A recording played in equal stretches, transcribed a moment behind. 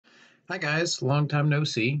Hi guys, long time no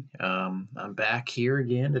see. I'm back here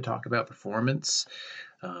again to talk about performance.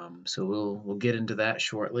 So we'll get into that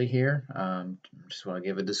shortly here. Just want to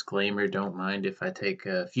give a disclaimer. Don't mind if I take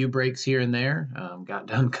a few breaks here and there. Got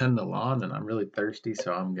done cutting the lawn and I'm really thirsty,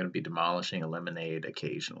 so I'm going to be demolishing a lemonade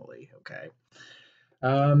occasionally. Okay.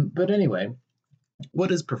 But anyway,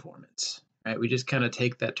 what is performance? Right? We just kind of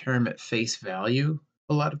take that term at face value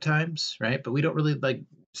a lot of times, right? But we don't really like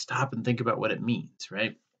stop and think about what it means,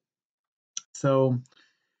 right? So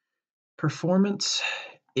performance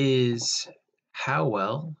is how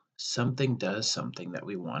well something does something that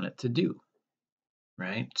we want it to do,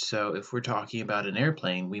 right? So if we're talking about an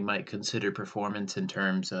airplane, we might consider performance in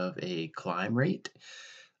terms of a climb rate.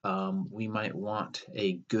 We might want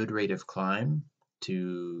a good rate of climb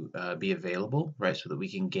to be available, right? So that we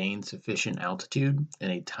can gain sufficient altitude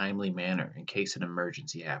in a timely manner in case an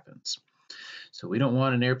emergency happens. So we don't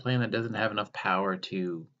want an airplane that doesn't have enough power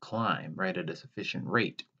to climb, right, at a sufficient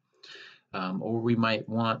rate. Or we might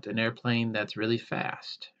want an airplane that's really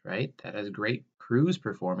fast, right? That has great cruise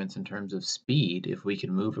performance in terms of speed if we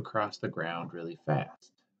can move across the ground really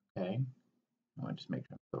fast. Okay. I want to just make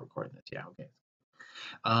sure I'm still recording this. Yeah, okay.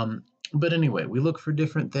 Um, but anyway, we look for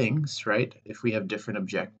different things, right? If we have different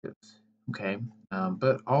objectives. Okay.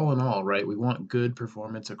 But all in all, right, we want good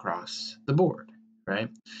performance across the board, right?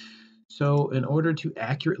 So, in order to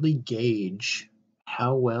accurately gauge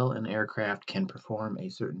how well an aircraft can perform a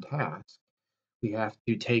certain task, we have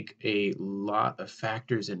to take a lot of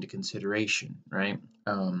factors into consideration, right?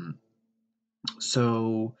 Um,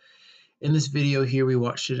 so in this video here, we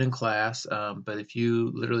watched it in class, but if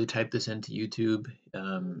you literally type this into YouTube,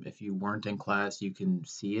 if you weren't in class, you can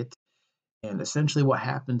see it. And essentially what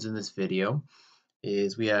happens in this video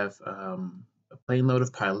is we have a plane load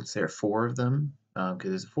of pilots. There are four of them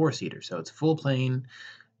because it's a four-seater, so it's a full plane.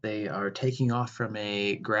 They are taking off from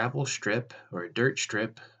a gravel strip or a dirt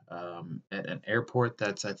strip at an airport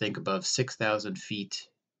that's, I think, above 6,000 feet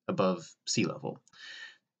above sea level.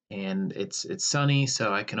 And it's sunny,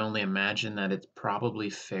 so I can only imagine that it's probably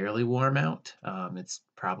fairly warm out. It's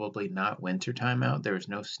probably not winter time out. There's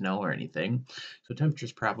no snow or anything, so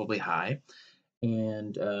temperature's probably high.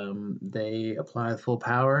 And they apply full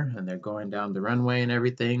power, and they're going down the runway and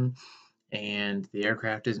everything, and the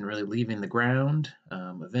aircraft isn't really leaving the ground.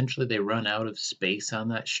 Eventually, they run out of space on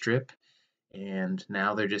that strip, and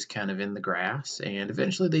now they're just kind of in the grass. And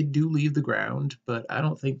eventually, they do leave the ground, but I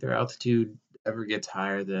don't think their altitude ever gets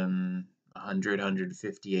higher than 100,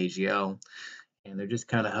 150 AGL. And they're just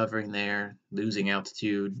kind of hovering there, losing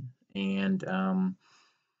altitude. And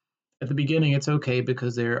at the beginning, it's okay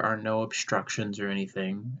because there are no obstructions or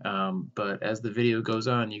anything. But as the video goes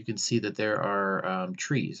on, you can see that there are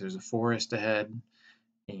trees. There's a forest ahead,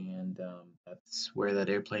 and that's where that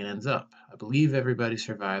airplane ends up. I believe everybody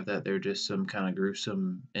survived that. There are just some kind of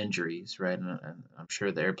gruesome injuries, right? And I'm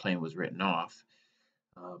sure the airplane was written off.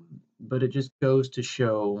 But it just goes to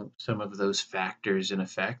show some of those factors in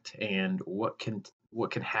effect and what can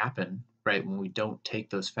happen, right, when we don't take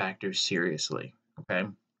those factors seriously. Okay.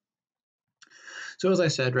 So as I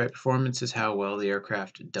said, right, performance is how well the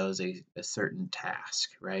aircraft does a certain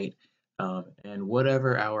task, right? And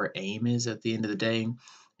whatever our aim is at the end of the day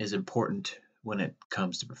is important when it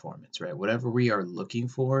comes to performance, right? Whatever we are looking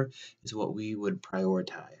for is what we would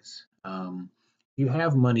prioritize. You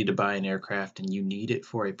have money to buy an aircraft and you need it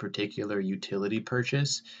for a particular utility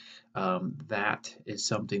purchase. That is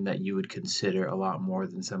something that you would consider a lot more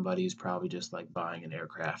than somebody who's probably just like buying an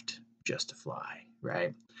aircraft just to fly,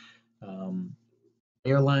 right? Um,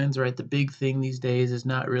 Airlines, right? The big thing these days is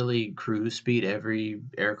not really cruise speed. Every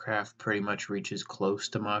aircraft pretty much reaches close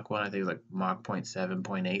to Mach 1. I think it's like Mach point 7,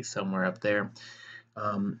 point 8, somewhere up there.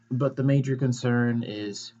 But the major concern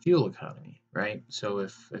is fuel economy, right? So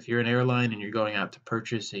if you're an airline and you're going out to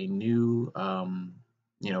purchase a new,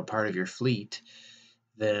 part of your fleet,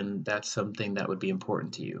 then that's something that would be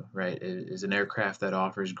important to you, right? Is an aircraft that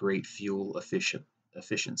offers great fuel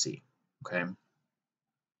efficiency. Okay.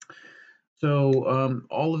 So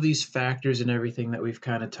all of these factors and everything that we've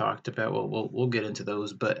kind of talked about, well, we'll get into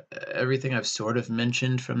those, but everything I've sort of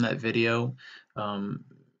mentioned from that video um,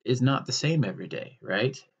 is not the same every day,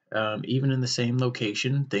 right? Even in the same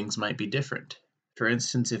location, things might be different. For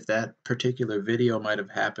instance, if that particular video might have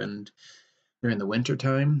happened during the winter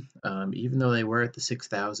time, even though they were at the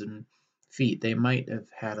 6,000 feet, they might have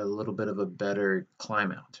had a little bit of a better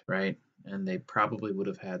climb out, right? And they probably would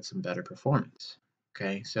have had some better performance.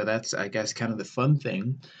 Okay, so that's, I guess, kind of the fun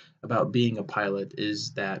thing about being a pilot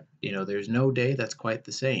is that, there's no day that's quite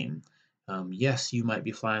the same. Yes, you might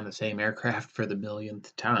be flying the same aircraft for the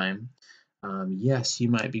millionth time, Yes, you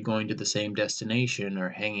might be going to the same destination or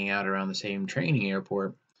hanging out around the same training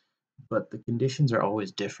airport, but the conditions are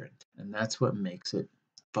always different, and that's what makes it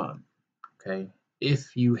fun, okay?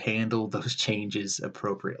 If you handle those changes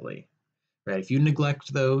appropriately, right? If you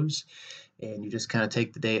neglect those and you just kind of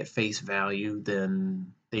take the day at face value,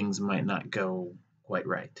 then things might not go quite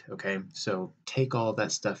right, okay? So take all of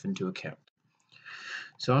that stuff into account.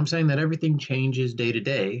 So I'm saying that everything changes day to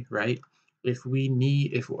day, right? If we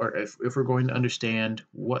need, if we're going to understand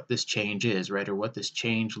what this change is, right, or what this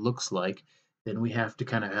change looks like, then we have to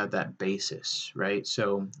kind of have that basis, right?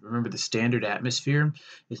 So remember, the standard atmosphere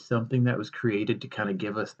is something that was created to kind of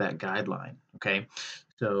give us that guideline, okay?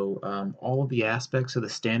 So all of the aspects of the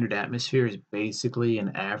standard atmosphere is basically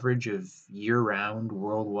an average of year-round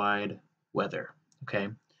worldwide weather, okay?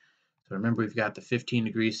 So remember, we've got the 15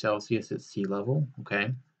 degrees Celsius at sea level,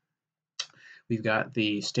 okay? We've got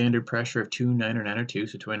the standard pressure of 29902,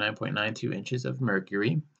 so 29.92 inches of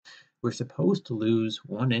mercury. We're supposed to lose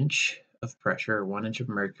 1 inch of pressure, 1 inch of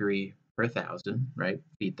mercury per thousand, right,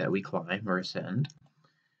 feet that we climb or ascend.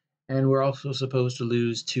 And we're also supposed to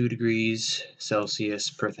lose 2 degrees Celsius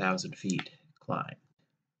per 1,000 feet climb.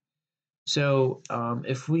 So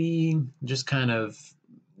if we just kind of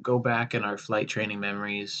go back in our flight training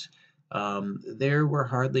memories, there were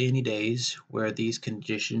hardly any days where these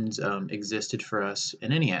conditions existed for us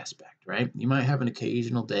in any aspect, right? You might have an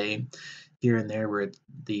occasional day here and there where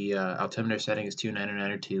the altimeter setting is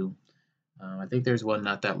 299 or 2. I think there's one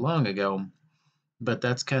not that long ago, but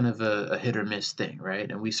that's kind of a hit or miss thing, right?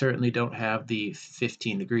 And we certainly don't have the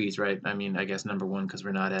 15 degrees, right? I mean, I guess number one, because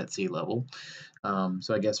we're not at sea level.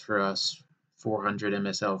 So I guess for us, 400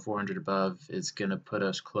 MSL, 400 above is going to put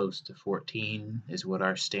us close to 14 is what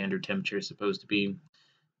our standard temperature is supposed to be.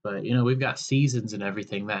 But we've got seasons and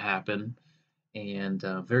everything that happen, and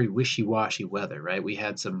very wishy-washy weather, right? We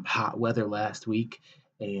had some hot weather last week,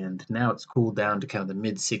 and now it's cooled down to kind of the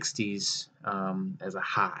mid 60s as a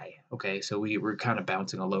high. Okay, so we're kind of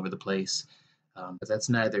bouncing all over the place, but that's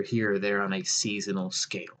neither here or there on a seasonal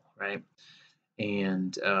scale, right?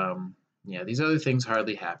 And yeah, these other things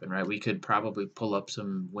hardly happen, right? We could probably pull up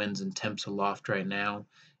some winds and temps aloft right now,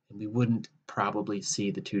 and we wouldn't probably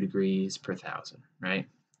see the 2 degrees per thousand, right?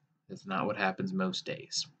 That's not what happens most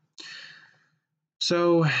days.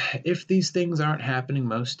 So, if these things aren't happening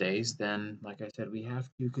most days, then, like I said, we have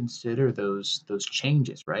to consider those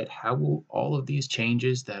changes, right? How will all of these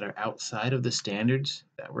changes that are outside of the standards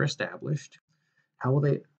that were established, how will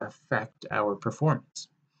they affect our performance?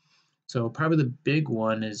 So, probably the big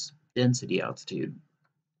one is density altitude.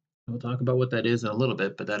 We'll talk about what that is in a little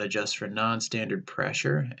bit, but that adjusts for non-standard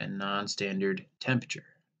pressure and non-standard temperature.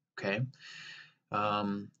 Okay.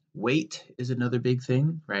 Weight is another big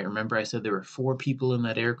thing, right? Remember, I said there were 4 people in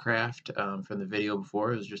that aircraft from the video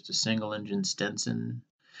before. It was just a single engine Stinson,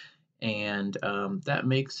 and that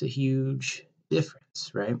makes a huge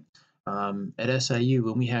difference, right? At SIU,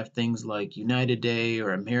 when we have things like United Day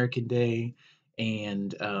or American Day,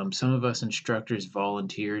 and some of us instructors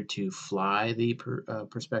volunteer to fly the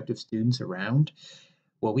prospective students around,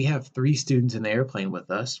 well, we have 3 students in the airplane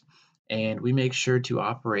with us, and we make sure to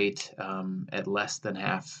operate at less than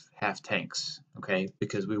half tanks, okay?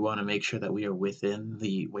 Because we want to make sure that we are within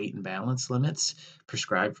the weight and balance limits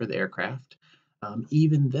prescribed for the aircraft.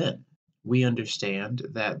 Even then, we understand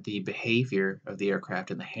that the behavior of the aircraft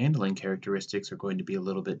and the handling characteristics are going to be a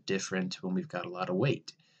little bit different when we've got a lot of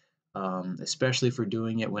weight. Especially if we're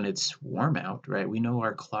doing it when it's warm out, right? We know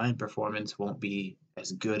our climb performance won't be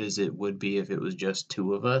as good as it would be if it was just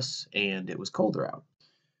 2 of us and it was colder out.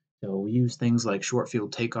 So we use things like short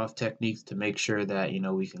field takeoff techniques to make sure that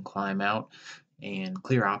we can climb out and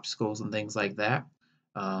clear obstacles and things like that.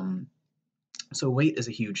 Um, so weight is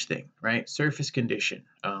a huge thing, right? Surface condition.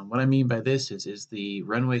 What I mean by this is the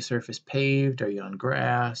runway surface paved? Are you on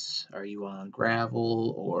grass? Are you on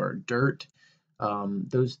gravel or dirt?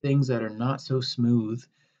 Those things that are not so smooth,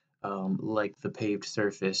 like the paved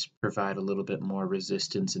surface, provide a little bit more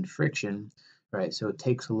resistance and friction, right? So it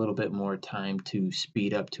takes a little bit more time to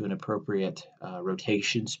speed up to an appropriate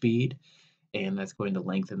rotation speed, and that's going to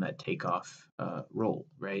lengthen that takeoff roll,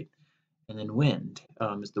 right? And then wind.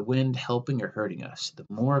 Is the wind helping or hurting us? The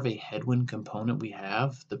more of a headwind component we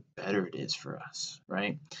have, the better it is for us,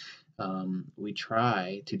 right? We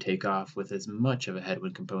try to take off with as much of a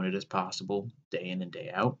headwind component as possible, day in and day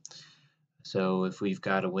out. So if we've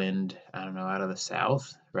got a wind, I don't know, out of the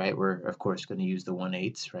south, right, we're of course going to use the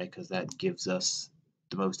 1/8, right, because that gives us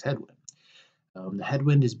the most headwind. The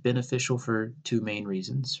headwind is beneficial for 2 main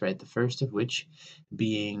reasons, right? The first of which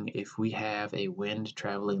being if we have a wind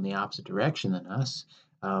traveling the opposite direction than us,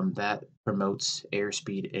 that promotes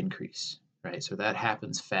airspeed increase, right? So that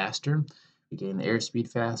happens faster. We gain the airspeed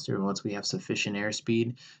faster, and once we have sufficient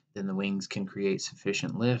airspeed, then the wings can create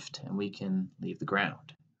sufficient lift and we can leave the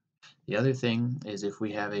ground. The other thing is if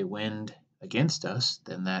we have a wind against us,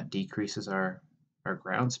 then that decreases our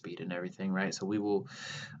ground speed and everything, right? So we will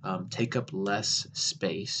take up less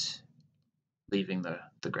space leaving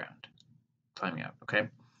the ground, climbing out, okay?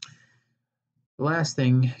 The last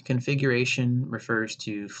thing, configuration refers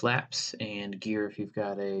to flaps and gear if you've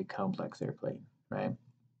got a complex airplane, right?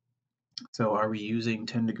 So are we using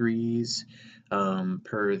 10 degrees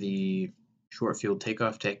per the short field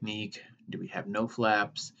takeoff technique? Do we have no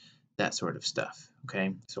flaps? That sort of stuff,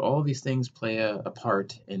 okay? So all of these things play a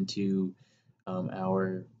part into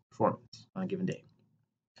our performance on a given day.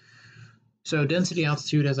 So density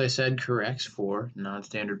altitude, as I said, corrects for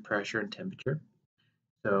non-standard pressure and temperature.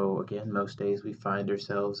 So again, most days we find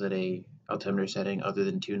ourselves at a altimeter setting other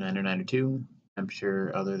than 292,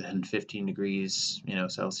 temperature other than 15 degrees,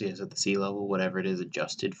 Celsius at the sea level, whatever it is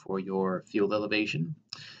adjusted for your field elevation.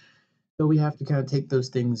 So we have to kind of take those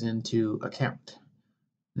things into account.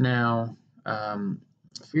 Now, for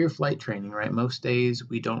your flight training, right, most days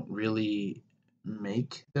we don't really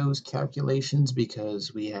make those calculations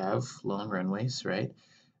because we have long runways, right?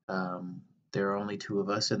 There are only two of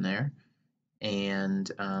us in there and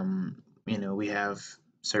we have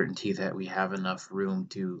certainty that we have enough room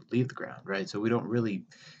to leave the ground, right? So we don't really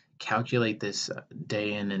calculate this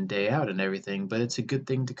day in and day out and everything, but it's a good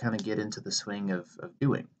thing to kind of get into the swing of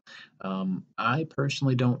doing. I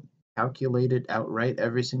personally don't calculate it outright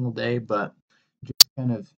every single day, but just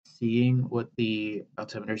kind of seeing what the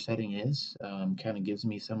altimeter setting is kind of gives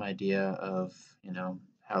me some idea of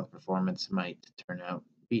how the performance might turn out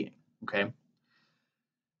being. Okay.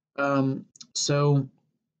 So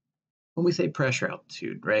when we say pressure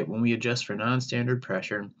altitude, right, when we adjust for non-standard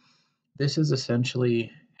pressure, this is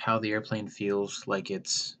essentially how the airplane feels like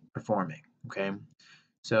it's performing, okay?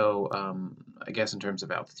 So I guess in terms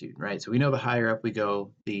of altitude, right? So we know the higher up we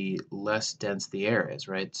go, the less dense the air is,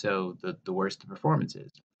 right? So the worse the performance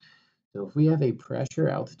is. So if we have a pressure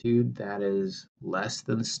altitude that is less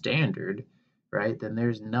than standard, right, then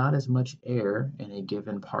there's not as much air in a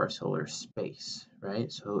given parcel or space,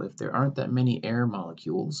 right? So if there aren't that many air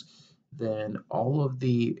molecules, then all of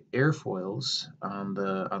the airfoils on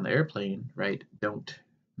the airplane, right, don't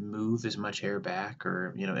move as much air back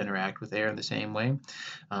or interact with air in the same way.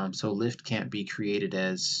 So lift can't be created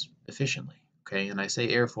as efficiently. Okay, and I say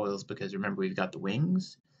airfoils because remember we've got the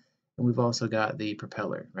wings and we've also got the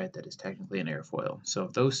propeller, right, that is technically an airfoil. So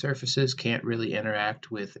if those surfaces can't really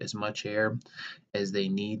interact with as much air as they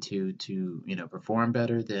need to perform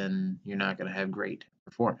better, then you're not going to have great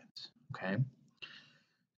performance. Okay.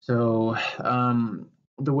 So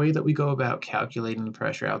the way that we go about calculating the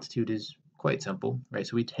pressure altitude is quite simple, right?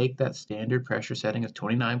 So we take that standard pressure setting of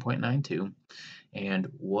 29.92 and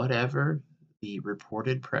whatever the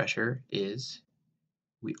reported pressure is,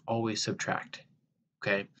 we always subtract.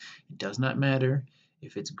 Okay, it does not matter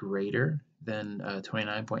if it's greater than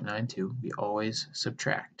 29.92, we always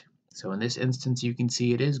subtract. So in this instance, you can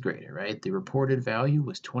see it is greater, right? The reported value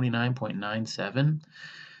was 29.97,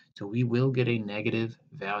 so we will get a negative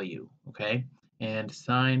value, okay? And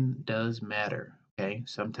sign does matter, okay?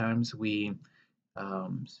 Sometimes we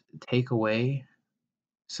take away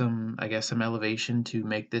I guess, some elevation to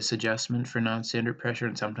make this adjustment for non-standard pressure,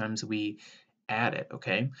 and sometimes we add it,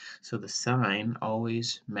 okay? So the sign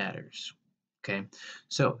always matters, okay?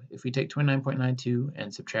 So if we take 29.92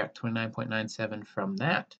 and subtract 29.97 from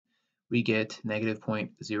that, we get negative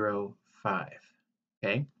 0.05,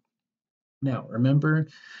 okay? Now, remember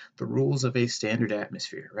the rules of a standard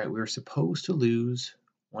atmosphere, right? We're supposed to lose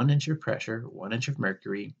 1 inch of pressure, 1 inch of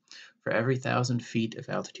mercury for every 1,000 feet of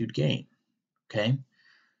altitude gain, okay?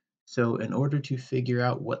 So in order to figure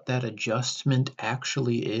out what that adjustment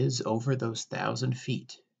actually is over those 1,000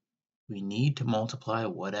 feet, we need to multiply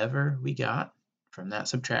whatever we got from that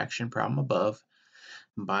subtraction problem above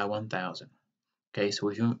by 1,000. Okay,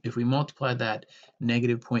 so if we multiply that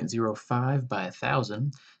negative 0.05 by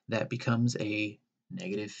 1,000, that becomes a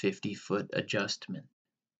negative 50-foot adjustment.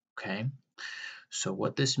 Okay, so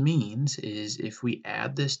what this means is if we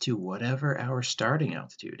add this to whatever our starting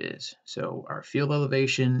altitude is, so our field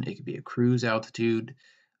elevation, it could be a cruise altitude,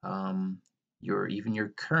 even your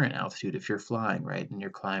current altitude if you're flying, right, and you're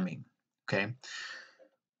climbing, okay?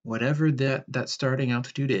 Whatever that starting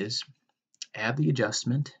altitude is, add the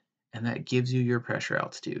adjustment, and that gives you your pressure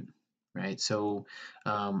altitude, right? So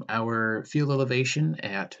our field elevation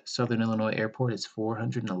at Southern Illinois Airport is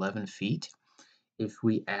 411 feet. If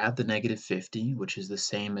we add the negative 50, which is the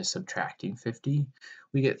same as subtracting 50,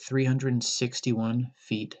 we get 361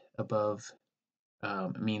 feet above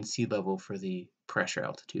mean sea level for the pressure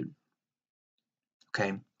altitude.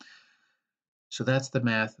 Okay, so that's the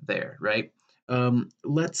math there, right?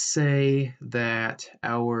 Let's say that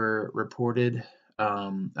our reported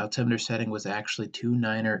altimeter setting was actually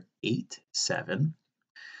 29087.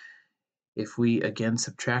 If we again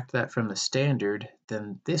subtract that from the standard,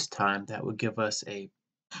 then this time that would give us a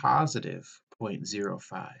positive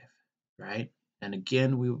 0.05, right? And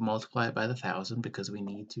again, we would multiply it by the 1,000 because we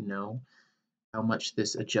need to know how much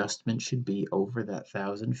this adjustment should be over that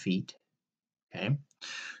 1,000 feet, okay?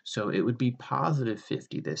 So it would be positive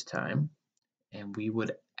 50 this time, and we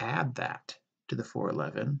would add that to the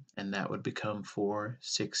 411, and that would become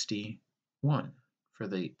 461 for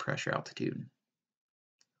the pressure altitude,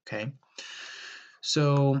 okay?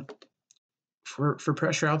 So for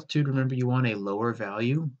pressure altitude, remember you want a lower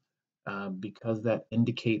value because that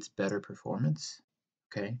indicates better performance,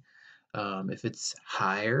 okay? If it's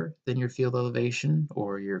higher than your field elevation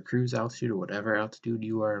or your cruise altitude or whatever altitude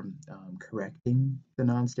you are correcting the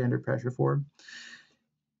non-standard pressure for,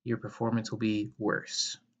 your performance will be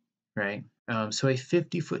worse, right? So a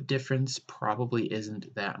 50-foot difference probably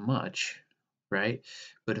isn't that much, right?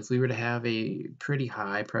 But if we were to have a pretty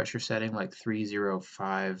high pressure setting like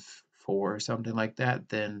 3054 or something like that,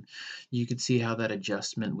 then you could see how that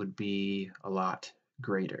adjustment would be a lot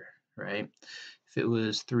greater, right? If it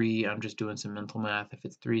was I'm just doing some mental math. If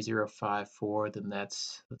it's 3054, then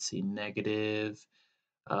that's, let's see, negative,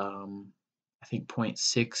 I think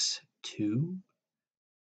 0.62.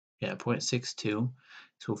 Yeah, 0.62.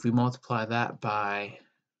 So if we multiply that by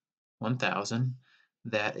 1,000,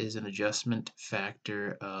 that is an adjustment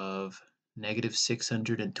factor of negative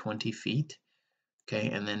 620 feet. Okay,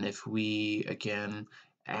 and then if we again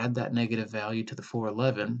add that negative value to the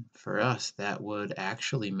 411, for us, that would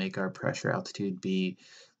actually make our pressure altitude be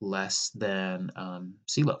less than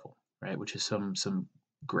sea level, right? Which is some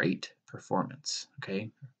great performance.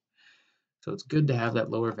 Okay, so it's good to have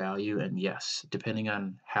that lower value, and yes, depending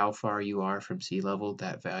on how far you are from sea level,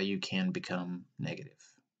 that value can become negative.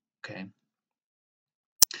 Okay.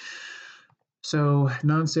 So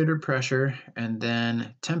non-standard pressure and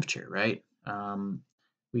then temperature, right?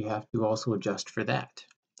 We have to also adjust for that.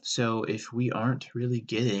 So if we aren't really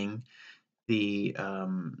getting the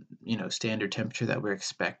standard temperature that we're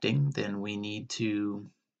expecting, then we need to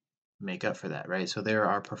make up for that, right? So there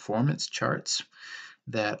are performance charts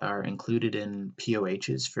that are included in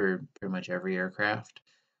POHs for pretty much every aircraft.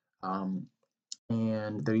 And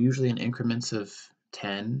they're usually in increments of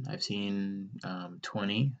 10. I've seen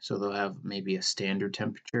 20. So they'll have maybe a standard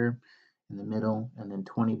temperature in the middle, and then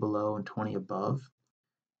 20 below and 20 above.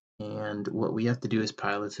 And what we have to do as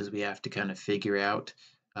pilots is we have to kind of figure out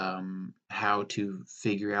how to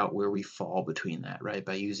figure out where we fall between that, right?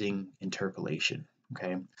 By using interpolation.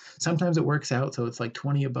 Okay. Sometimes it works out, so it's like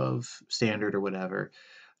 20 above standard or whatever.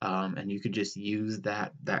 And you could just use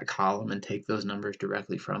that column and take those numbers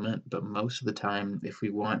directly from it. But most of the time, if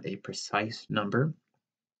we want a precise number,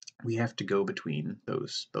 we have to go between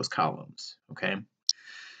those columns. Okay.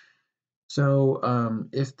 So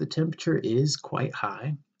if the temperature is quite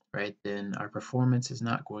high, right, then our performance is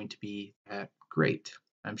not going to be that great.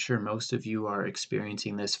 I'm sure most of you are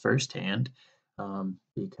experiencing this firsthand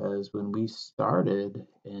because when we started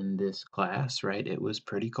in this class, right, it was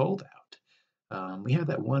pretty cold out. We had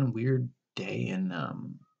that one weird day in, I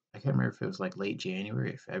can't remember if it was like late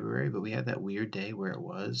January or February, but we had that weird day where it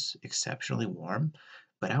was exceptionally warm.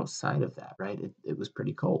 But outside of that, right, it was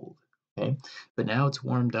pretty cold. Okay. But now it's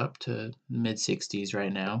warmed up to mid 60s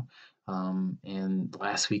right now. And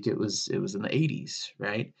last week it was in the 80s,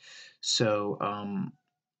 right? So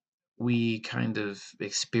we kind of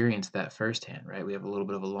experienced that firsthand, right? We have a little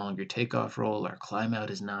bit of a longer takeoff roll. Our climb out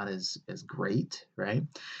is not as great, right?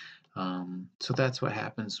 So that's what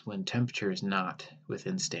happens when temperature is not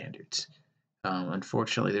within standards.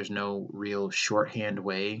 Unfortunately, there's no real shorthand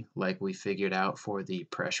way like we figured out for the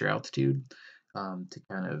pressure altitude to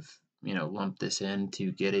kind of lump this in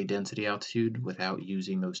to get a density altitude without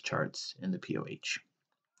using those charts in the POH.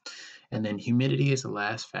 And then humidity is the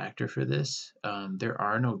last factor for this. There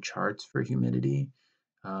are no charts for humidity.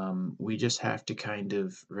 We just have to kind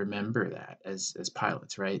of remember that as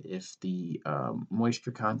pilots, right? If the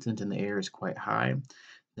moisture content in the air is quite high,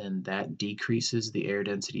 then that decreases the air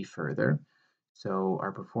density further. So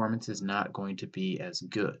our performance is not going to be as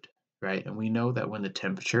good, right? And we know that when the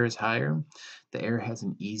temperature is higher, the air has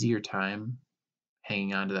an easier time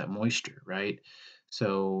hanging on to that moisture, right?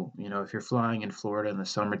 So, if you're flying in Florida in the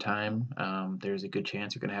summertime, there's a good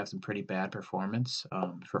chance you're going to have some pretty bad performance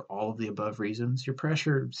for all of the above reasons. Your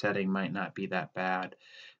pressure setting might not be that bad,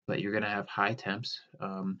 but you're going to have high temps,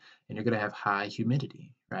 and you're going to have high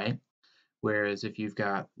humidity, right? Whereas if you've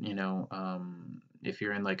got, if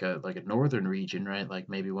you're in like a northern region, right, like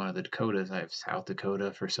maybe one of the Dakotas, I have South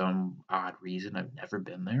Dakota for some odd reason. I've never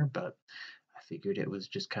been there, but I figured it was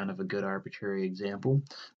just kind of a good arbitrary example.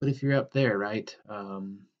 But if you're up there, right,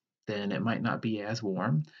 then it might not be as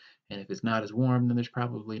warm. And if it's not as warm, then there's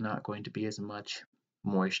probably not going to be as much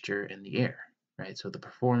moisture in the air, right? So the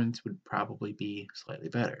performance would probably be slightly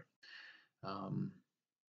better. Um,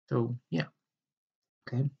 so yeah,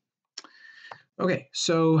 okay. Okay,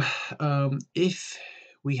 so if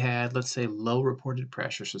we had, let's say, low reported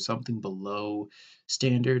pressure, so something below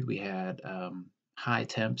standard, we had high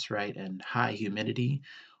temps, right, and high humidity,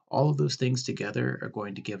 all of those things together are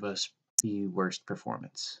going to give us the worst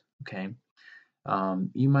performance, okay?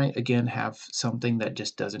 You might, again, have something that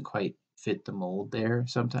just doesn't quite fit the mold there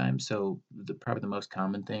sometimes. So probably the most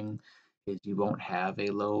common thing is you won't have a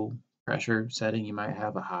low pressure setting. You might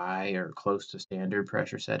have a high or close to standard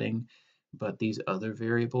pressure setting. But these other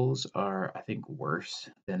variables are, I think, worse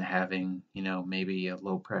than having, maybe a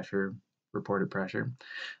low pressure reported pressure.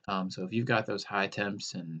 So if you've got those high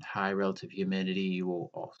temps and high relative humidity, you will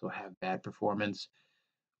also have bad performance.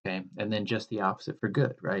 Okay, and then just the opposite for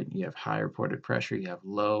good, right? You have high reported pressure, you have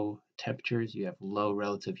low temperatures, you have low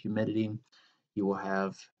relative humidity, you will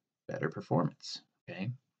have better performance. Okay,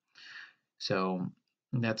 so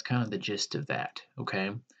that's kind of the gist of that. Okay,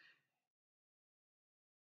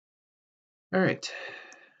 all right,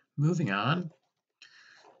 moving on,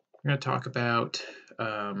 we're going to talk about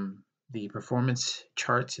the performance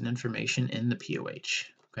charts and information in the POH.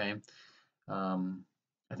 Okay, um,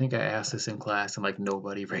 I think I asked this in class and like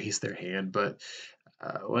nobody raised their hand, but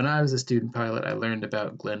when I was a student pilot, I learned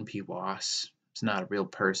about Glenn P. Wass. It's not a real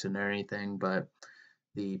person or anything, but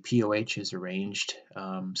the POH is arranged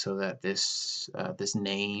so that this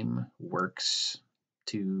name works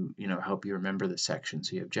to help you remember the section.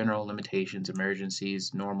 So you have general limitations,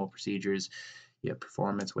 emergencies, normal procedures. You have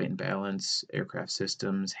performance, weight and balance, aircraft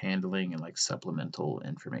systems, handling, and like supplemental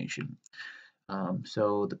information.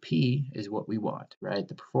 So the P is what we want, right?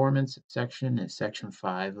 The performance section is section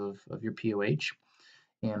 5 of your POH.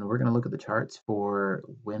 And we're going to look at the charts for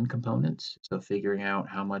wind components. So figuring out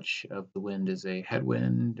how much of the wind is a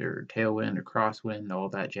headwind or tailwind or crosswind, all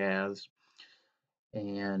that jazz.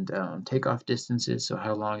 And takeoff distances. So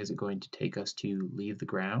how long is it going to take us to leave the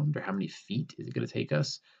ground, or how many feet is it going to take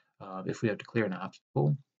us? If we have to clear an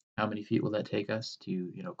obstacle, how many feet will that take us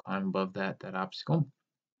to climb above that obstacle?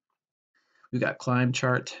 We got climb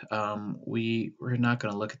chart. We're not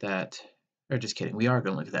going to look at that, or just kidding. We are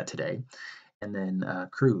going to look at that today. And then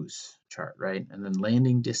cruise chart, right? And then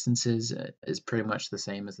landing distances is pretty much the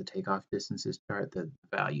same as the takeoff distances chart. The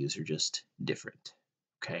values are just different.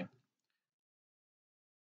 Okay.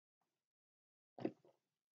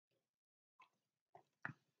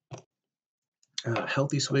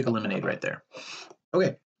 Healthy swig eliminate right there.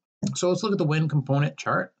 Okay, so let's look at the wind component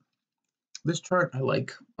chart. This chart I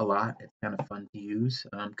like a lot. It's kind of fun to use.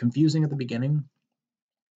 Confusing at the beginning,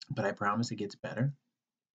 but I promise it gets better.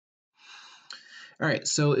 All right,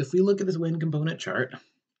 so if we look at this wind component chart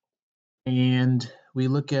and we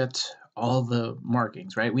look at all the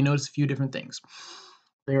markings, right, we notice a few different things.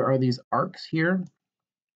 There are these arcs here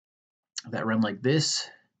that run like this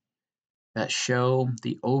that show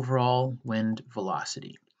the overall wind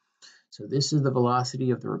velocity. So this is the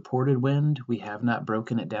velocity of the reported wind. We have not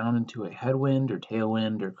broken it down into a headwind or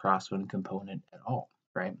tailwind or crosswind component at all,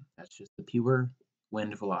 right? That's just the pure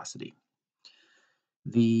wind velocity.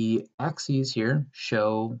 The axes here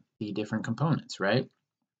show the different components, right?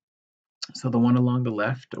 So the one along the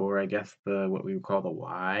left, or I guess what we would call the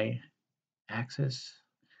y axis,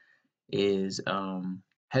 is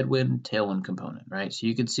headwind, tailwind component, right? So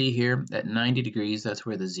you can see here at 90 degrees, that's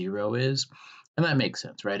where the 0 is. And that makes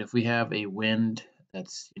sense, right? If we have a wind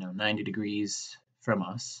that's 90 degrees from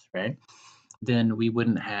us, right, then we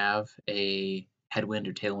wouldn't have a headwind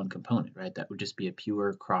or tailwind component, right? That would just be a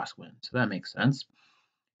pure crosswind. So that makes sense.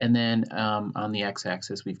 And then on the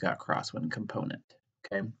x-axis, we've got crosswind component,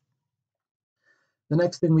 okay? The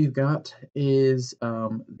next thing we've got is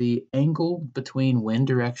the angle between wind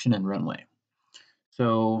direction and runway.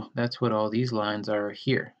 So that's what all these lines are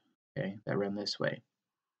here, okay, that run this way.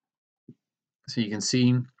 So you can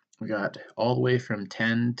see we got all the way from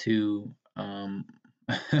 10 to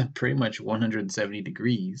pretty much 170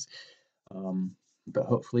 degrees. But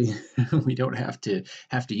hopefully we don't have to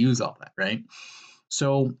use all that, right?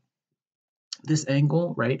 So this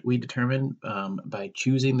angle, right, we determine by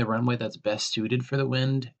choosing the runway that's best suited for the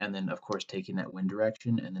wind, and then of course taking that wind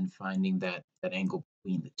direction and then finding that angle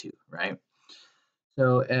between the two, right?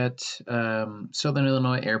 So at Southern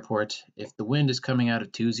Illinois Airport, if the wind is coming out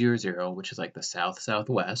of 200, which is like the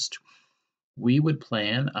south-southwest, we would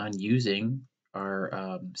plan on using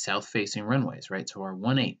our south-facing runways, right? So our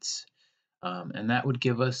 1/8s. And that would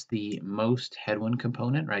give us the most headwind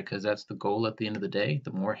component, right? Because that's the goal at the end of the day.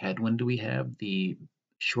 The more headwind we have, the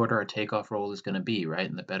shorter our takeoff roll is going to be, right?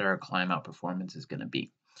 And the better our climb out performance is going to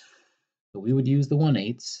be. So we would use the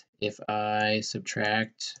 1/8. If I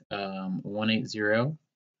subtract 180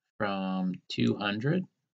 from 200,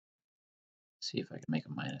 see if I can make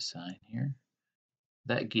a minus sign here.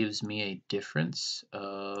 That gives me a difference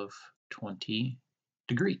of 20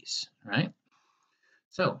 degrees, right?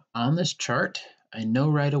 So on this chart, I know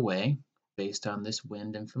right away, based on this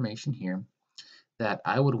wind information here, that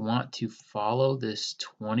I would want to follow this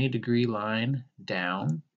 20-degree line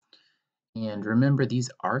down. And remember, these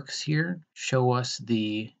arcs here show us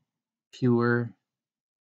the pure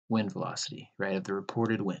wind velocity, right, of the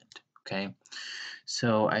reported wind, okay?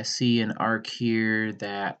 So I see an arc here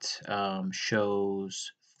that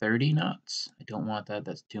shows 30 knots. I don't want that,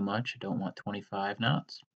 that's too much. I don't want 25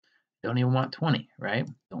 knots. Don't even want 20, right?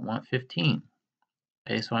 Don't want 15.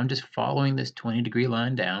 Okay, so I'm just following this 20-degree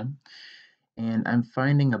line down, and I'm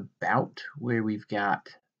finding about where we've got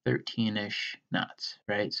 13-ish knots,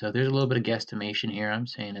 right? So there's a little bit of guesstimation here. I'm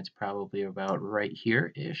saying it's probably about right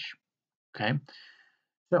here-ish, okay?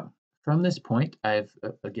 So from this point, I've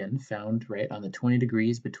again found right on the 20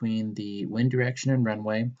 degrees between the wind direction and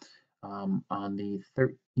runway, on the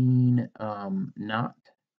 13 knot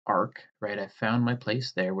arc, right? I found my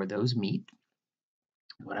place there where those meet.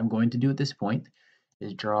 What I'm going to do at this point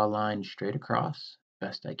is draw a line straight across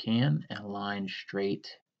best I can and a line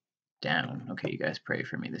straight down. Okay, you guys pray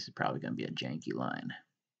for me. This is probably going to be a janky line.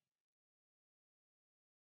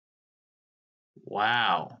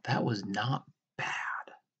 Wow, that was not bad.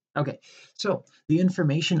 Okay, so the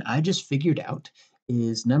information I just figured out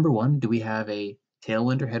is number one, do we have a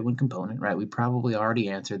tailwind or headwind component, right? We probably already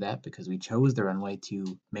answered that because we chose the runway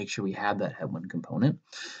to make sure we had that headwind component.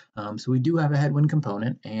 So we do have a headwind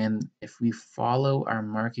component, and if we follow our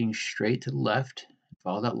marking straight to the left,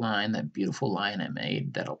 follow that line, that beautiful line I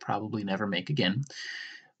made that I'll probably never make again,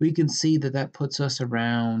 we can see that that puts us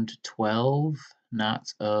around 12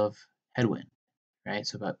 knots of headwind, right?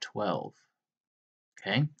 So about 12,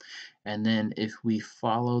 okay? And then if we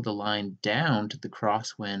follow the line down to the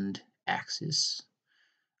crosswind axis,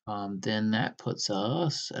 then that puts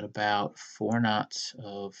us at about 4 knots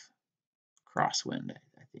of crosswind,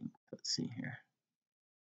 I think. Let's see here.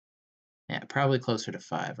 Yeah, probably closer to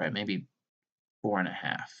 5, right? Maybe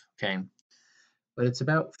 4.5, okay? But it's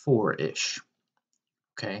about 4-ish,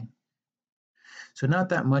 okay? So not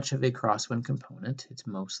that much of a crosswind component. It's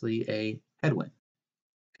mostly a headwind,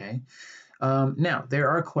 okay? Now, there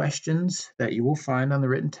are questions that you will find on the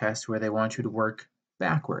written test where they want you to work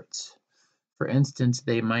backwards. For instance,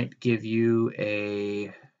 they might give you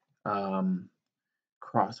a crosswind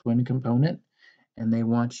component, and they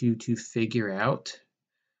want you to figure out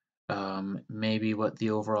maybe what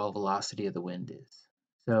the overall velocity of the wind is.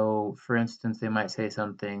 So, for instance, they might say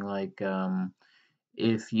something like,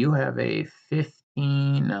 if you have a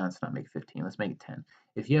 15, no, let's not make it 15, let's make it 10.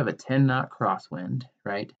 If you have a 10 knot crosswind,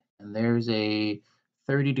 right, and there's a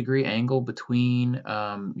 30-degree angle between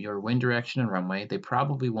your wind direction and runway, they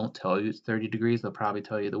probably won't tell you it's 30 degrees. They'll probably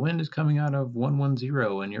tell you the wind is coming out of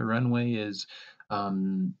 110 and your runway is,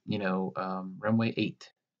 runway 8,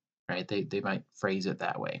 right? They might phrase it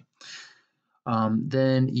that way.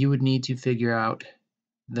 Then you would need to figure out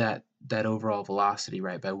that overall velocity,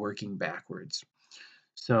 right, by working backwards.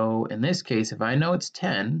 So in this case, if I know it's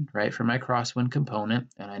 10, right, for my crosswind component,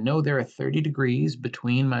 and I know there are 30 degrees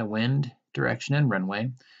between my wind direction and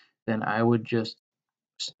runway, then I would just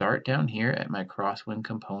start down here at my crosswind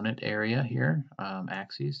component area here,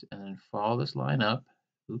 axes, and then follow this line up.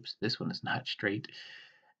 Oops, this one is not straight.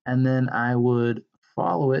 And then I would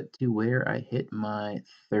follow it to where I hit my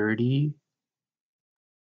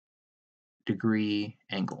 30-degree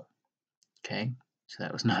angle, okay? So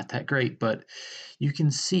that was not that great, but you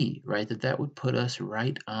can see, right, that would put us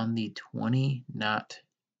right on the 20 knot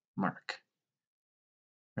mark,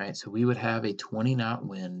 right? So we would have a 20 knot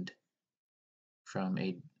wind from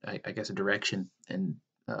I guess, a direction and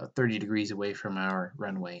 30 degrees away from our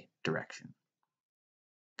runway direction,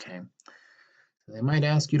 okay? So they might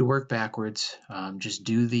ask you to work backwards. Just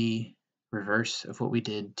do the reverse of what we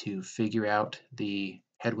did to figure out the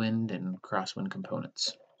headwind and crosswind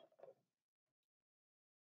components.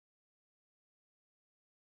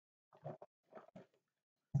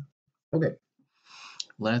 Okay,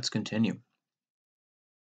 let's continue.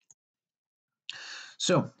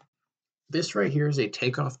 So This right here is a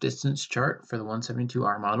takeoff distance chart for the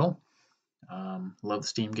 172R model. Love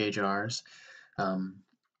steam gauge Rs. Um,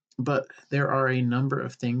 but there are a number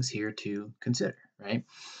of things here to consider, right?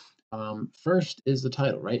 First is the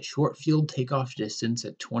title, right? Short field takeoff distance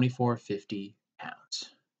at 2450 pounds.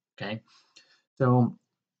 Okay, so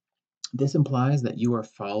this implies that you are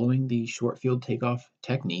following the short field takeoff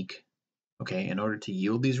technique. Okay, in order to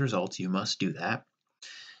yield these results, you must do that.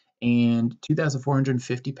 And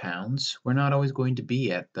 2,450 pounds, we're not always going to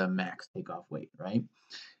be at the max takeoff weight, right?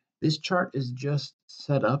 This chart is just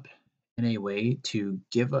set up in a way to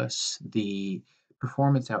give us the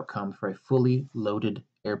performance outcome for a fully loaded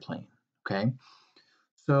airplane, okay?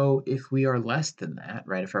 So if we are less than that,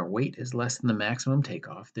 right, if our weight is less than the maximum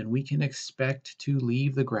takeoff, then we can expect to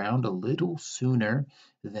leave the ground a little sooner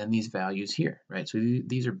than these values here, right? So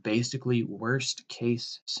these are basically worst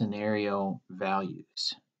case scenario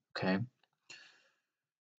values, okay?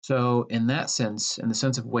 So in that sense, in the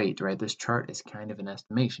sense of weight, right, this chart is kind of an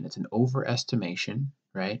estimation. It's an overestimation,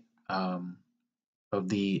 right, of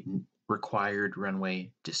the required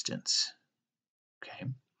runway distance, okay?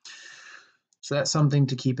 So that's something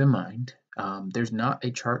to keep in mind. There's not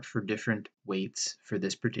a chart for different weights for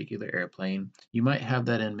this particular airplane. You might have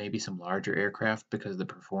that in maybe some larger aircraft because the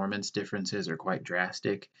performance differences are quite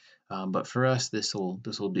drastic. But for us, this will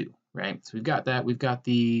do, right? So we've got that. We've got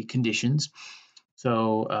the conditions.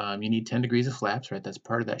 So you need 10 degrees of flaps, right? That's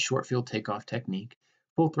part of that short field takeoff technique.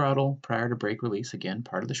 Full throttle prior to brake release, again,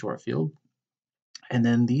 part of the short field. And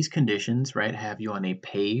then these conditions, right, have you on a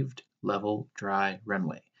paved, level, dry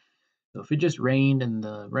runway. So if it just rained and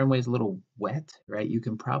the runway is a little wet, right, you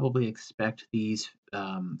can probably expect these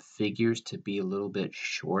figures to be a little bit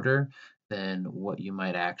shorter than what you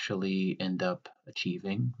might actually end up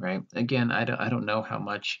achieving, right? Again, I don't know how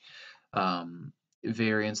much um,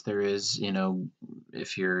 variance there is,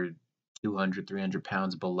 if you're 200, 300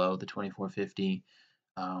 pounds below the 2450.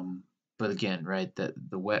 Um, but again, right, that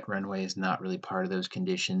the wet runway is not really part of those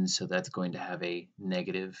conditions, so that's going to have a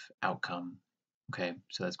negative outcome. Okay,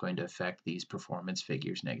 so that's going to affect these performance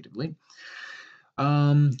figures negatively.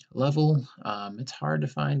 Level, it's hard to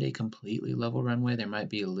find a completely level runway. There might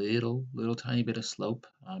be a little tiny bit of slope,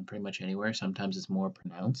 pretty much anywhere. Sometimes it's more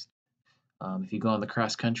pronounced. If you go on the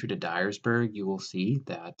cross country to Dyersburg, you will see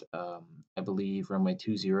that I believe runway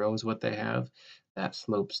 20 is what they have. That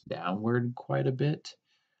slopes downward quite a bit.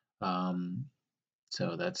 Um,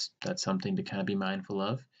 so that's something to kind of be mindful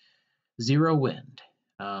of. Zero wind.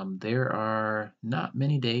 There are not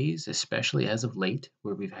many days, especially as of late,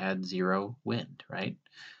 where we've had zero wind, right?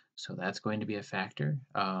 So that's going to be a factor.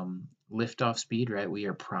 Liftoff speed, right? We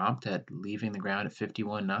are prompt at leaving the ground at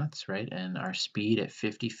 51 knots, right? And our speed at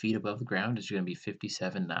 50 feet above the ground is going to be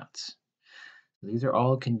 57 knots. So these are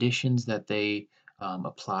all conditions that they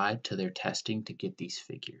applied to their testing to get these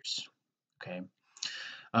figures, okay?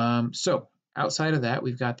 So outside of that,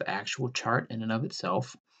 we've got the actual chart in and of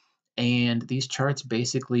itself. And these charts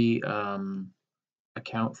basically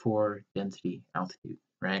account for density altitude,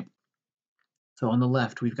 right? So on the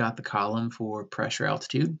left, we've got the column for pressure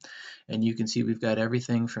altitude, and you can see we've got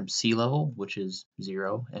everything from sea level, which is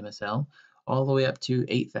 0 MSL, all the way up to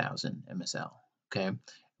 8,000 MSL, okay?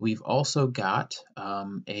 We've also got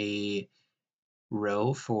a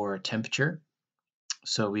row for temperature.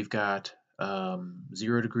 So we've got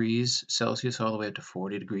 0 degrees Celsius all the way up to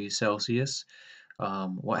 40 degrees Celsius.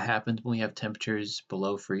 What happens when we have temperatures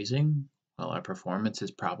below freezing? Well, our performance is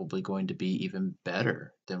probably going to be even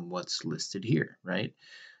better than what's listed here, right?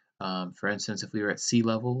 For instance, if we were at sea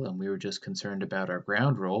level and we were just concerned about our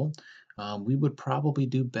ground roll, we would probably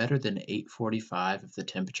do better than 845 if the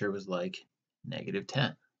temperature was like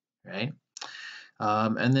 -10, right?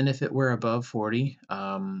 And then if it were above 40,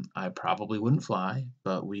 I probably wouldn't fly,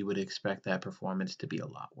 but we would expect that performance to be a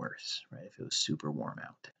lot worse, right? If it was super warm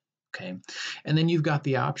out. Okay. And then you've got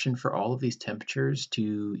the option for all of these temperatures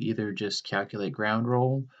to either just calculate ground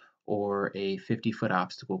roll or a 50-foot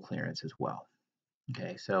obstacle clearance as well.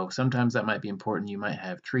 Okay. So sometimes that might be important. You might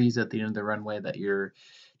have trees at the end of the runway that you're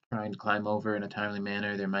trying to climb over in a timely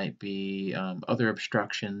manner. There might be other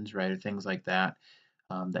obstructions, right, or things like that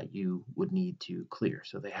that you would need to clear.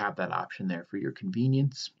 So they have that option there for your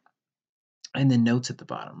convenience. And then notes at the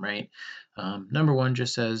bottom, right? Number one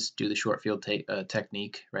just says do the short field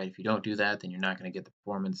technique, right? If you don't do that, then you're not going to get the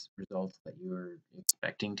performance results that you're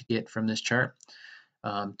expecting to get from this chart.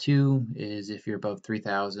 Two is if you're above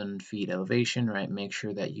 3,000 feet elevation, right? Make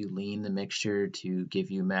sure that you lean the mixture to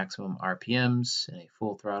give you maximum RPMs and a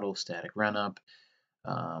full throttle static run up.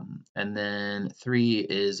 And then three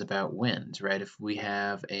is about winds, right? If we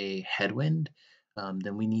have a headwind,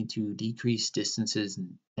 then we need to decrease distances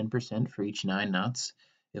 10% for each 9 knots.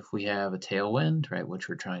 If we have a tailwind, right, which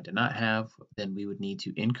we're trying to not have, then we would need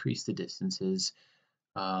to increase the distances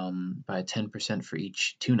by 10% for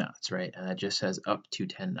each 2 knots, right? And that just says up to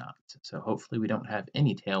 10 knots. So hopefully we don't have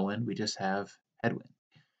any tailwind, we just have headwind.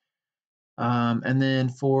 And then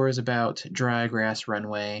 4 is about dry grass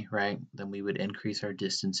runway, right? Then we would increase our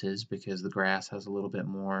distances because the grass has a little bit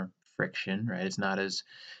more friction, right? It's not as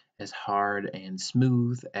hard and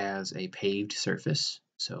smooth as a paved surface,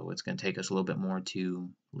 so it's going to take us a little bit more to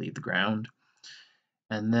leave the ground.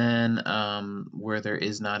 And then where there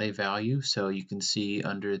is not a value, so you can see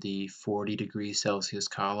under the 40 degrees Celsius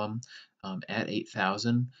column at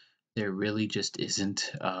 8,000, there really just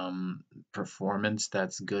isn't performance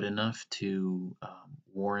that's good enough to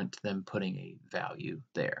warrant them putting a value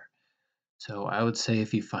there. So I would say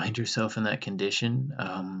if you find yourself in that condition,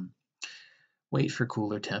 wait for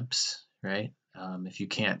cooler temps, right? If you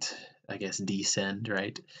can't, I guess, descend,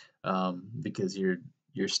 right? Because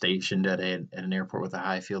you're stationed at an airport with a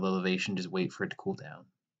high field elevation, just wait for it to cool down.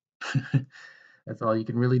 That's all you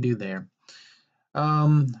can really do there.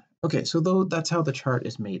 Um, okay, so though that's how the chart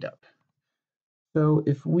is made up. So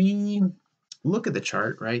if we look at the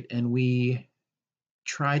chart, right, and we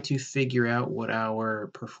try to figure out what our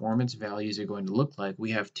performance values are going to look like,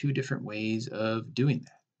 we have two different ways of doing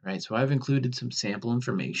that, right? So I've included some sample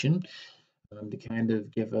information to kind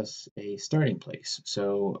of give us a starting place.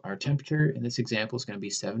 So our temperature in this example is going to be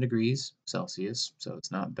 7 degrees Celsius, so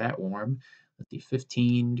it's not that warm. Let's see,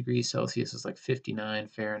 15 degrees Celsius is like 59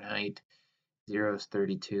 Fahrenheit, 0 is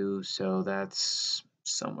 32, so that's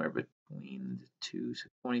somewhere between the two. So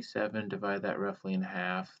 27, divide that roughly in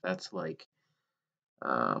half, that's like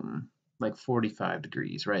 45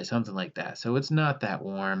 degrees, right? Something like that. So it's not that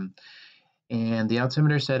warm. And the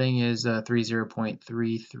altimeter setting is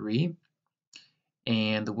 30.33.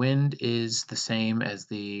 And the wind is the same as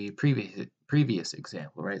the previous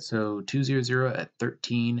example, right? So 200 at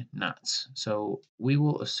 13 knots. So we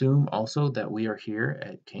will assume also that we are here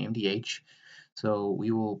at KMDH. So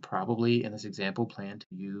we will probably, in this example, plan to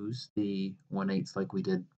use the 1/8 like we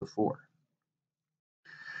did before.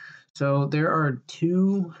 So there are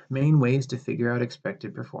two main ways to figure out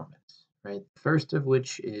expected performance, right? First of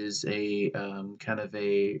which is a kind of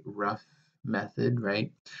a rough method,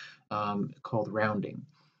 right? Called rounding.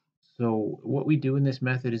 So what we do in this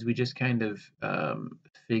method is we just kind of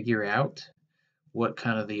figure out what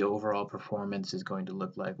kind of the overall performance is going to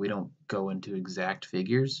look like. We don't go into exact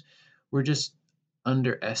figures. We're just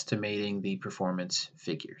underestimating the performance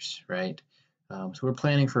figures, right? So we're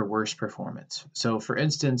planning for worse performance. So for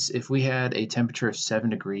instance, if we had a temperature of 7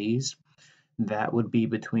 degrees, that would be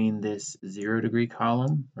between this 0-degree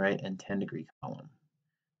column, right, and 10-degree column.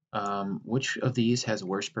 Which of these has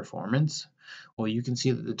worse performance? Well, you can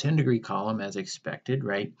see that the 10-degree column, as expected,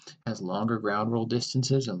 right, has longer ground roll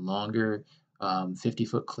distances and longer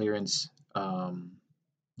 50-foot clearance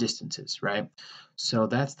distances, right? So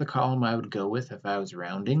that's the column I would go with if I was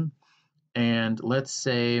rounding. And let's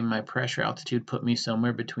say my pressure altitude put me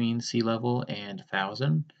somewhere between sea level and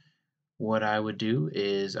 1,000. What I would do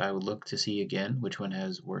is I would look to see again which one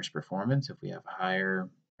has worse performance. If we have higher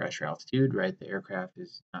pressure altitude, right, the aircraft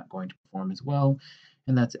is not going to perform as well,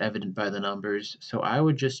 and that's evident by the numbers. So I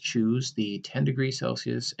would just choose the 10 degrees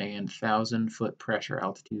Celsius and 1,000-foot pressure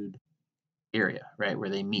altitude area, right, where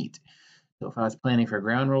they meet. So if I was planning for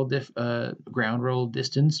ground roll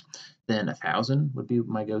distance, then 1,000 would be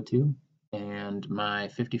my go-to, and my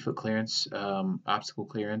 50-foot clearance obstacle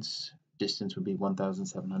clearance distance would be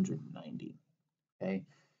 1,790. Okay,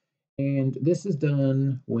 and this is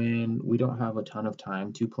done when we don't have a ton of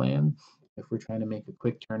time to plan. If we're trying to make a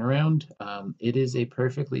quick turnaround, it is a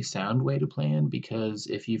perfectly sound way to plan because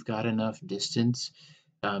if you've got enough distance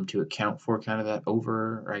to account for kind of that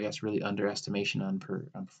over, or I guess really underestimation on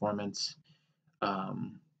performance.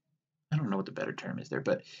 Um, I don't know what the better term is there,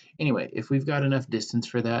 but anyway, if we've got enough distance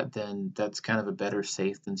for that, then that's kind of a better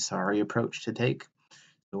safe than sorry approach to take.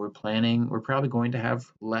 So we're probably going to have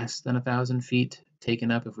less than 1,000 feet taken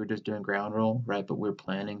up if we're just doing ground roll, right? But we're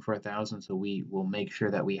planning for 1,000, so we will make sure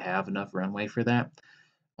that we have enough runway for that.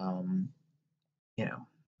 Um, you know,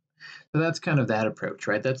 so that's kind of that approach,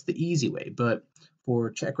 right? That's the easy way. But for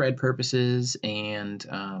check ride purposes and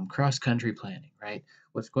cross country planning, right?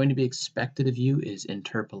 What's going to be expected of you is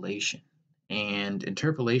interpolation. And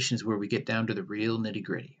interpolation is where we get down to the real nitty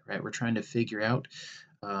gritty, right? We're trying to figure out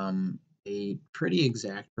a pretty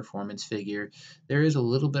exact performance figure. There is a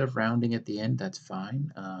little bit of rounding at the end, that's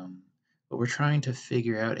fine. But we're trying to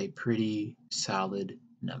figure out a pretty solid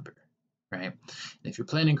number. right? And if you're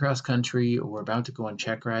planning cross country or about to go on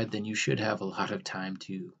check ride, then you should have a lot of time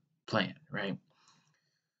to plan, right?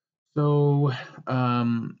 So,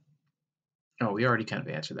 oh, we already kind of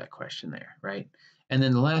answered that question there, right? And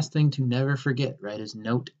then the last thing to never forget, right, is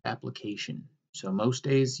note application. So most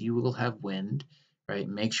days you will have wind, right?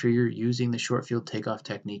 Make sure you're using the short field takeoff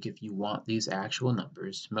technique if you want these actual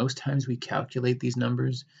numbers. Most times we calculate these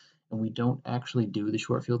numbers and we don't actually do the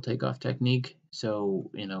short field takeoff technique. So,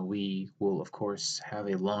 we will of course have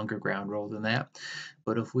a longer ground roll than that.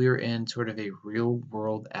 But if we're in sort of a real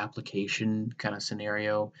world application kind of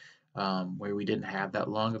scenario, where we didn't have that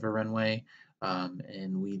long of a runway,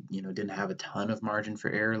 and we didn't have a ton of margin for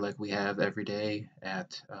error like we have every day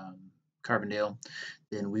at Carbondale,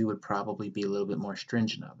 then we would probably be a little bit more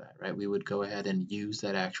stringent on that, right? We would go ahead and use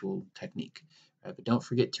that actual technique, right? But don't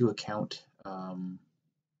forget to account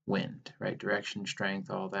wind, right? Direction,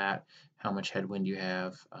 strength, all that, how much headwind you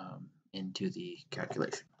have into the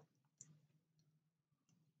calculation.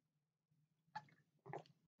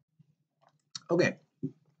 Okay,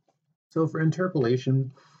 so for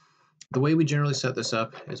interpolation, the way we generally set this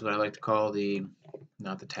up is what I like to call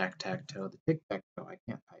not the tac-tac-toe, the tic-tac-toe. I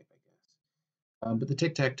can't type, I guess. But the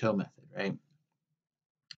tic-tac-toe method, right?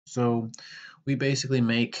 So we basically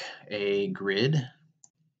make a grid.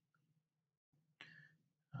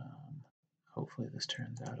 Hopefully this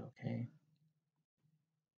turns out okay.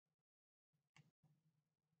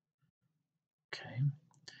 Okay.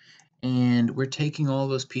 And we're taking all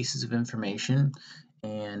those pieces of information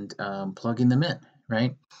and plugging them in,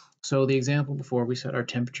 right? So the example before, we set our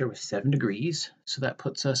temperature was 7 degrees. So that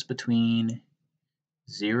puts us between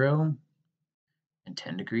 0 and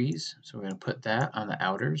 10 degrees. So we're going to put that on the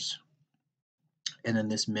outers. And then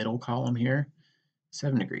this middle column here,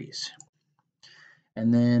 7 degrees.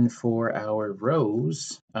 And then for our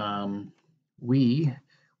rows, why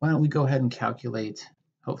don't we go ahead and calculate,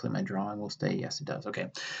 hopefully my drawing will stay, yes it does, okay.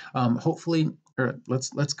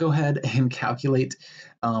 Let's go ahead and calculate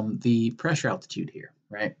the pressure altitude here,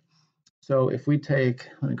 right? So if we take,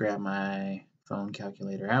 let me grab my phone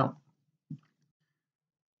calculator out.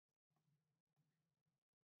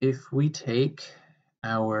 If we take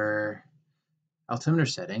our altimeter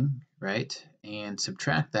setting, right, and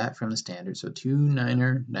subtract that from the standard, so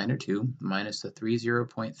 2992 minus the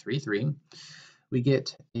 30.33, we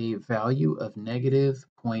get a value of negative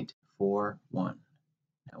 0.41. Now,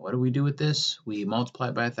 what do we do with this? We multiply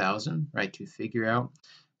it by 1,000, right, to figure out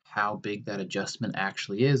how big that adjustment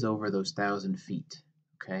actually is over those 1,000 feet,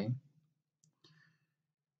 okay?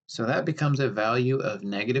 So that becomes a value of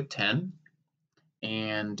negative 10.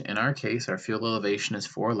 And in our case, our field elevation is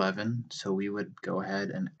 411, so we would go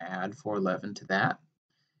ahead and add 411 to that.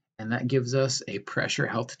 And that gives us a pressure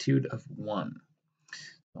altitude of 1.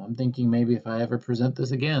 So I'm thinking maybe if I ever present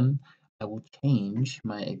this again, I will change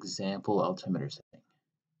my example altimeter setting.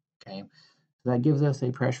 Okay, so that gives us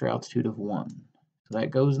a pressure altitude of 1. So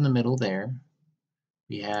that goes in the middle there.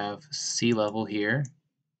 We have sea level here.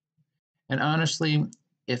 And honestly,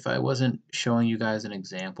 if I wasn't showing you guys an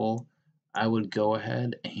example, I would go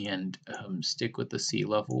ahead and stick with the sea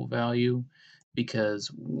level value, because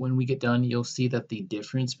when we get done, you'll see that the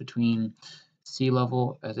difference between sea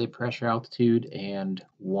level as a pressure altitude and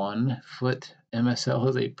 1 foot MSL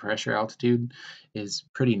as a pressure altitude is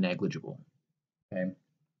pretty negligible. Okay.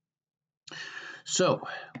 So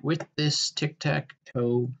with this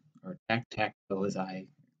tic-tac-toe, or tac-tac-toe as I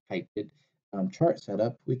typed it, chart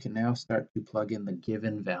setup, we can now start to plug in the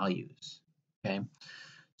given values. Okay,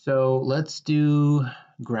 so let's do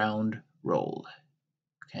ground roll.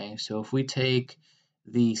 Okay, so if we take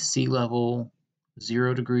the sea level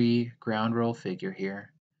 0 degree ground roll figure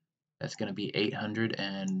here, that's going to be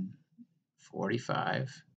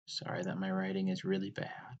 845. Sorry that my writing is really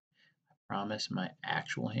bad. I promise my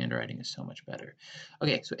actual handwriting is so much better.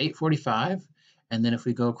 Okay, so 845, and then if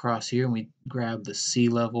we go across here and we grab the sea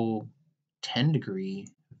level 10 degree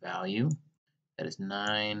value, that is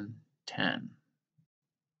 910.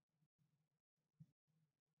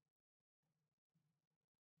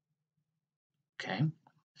 Okay.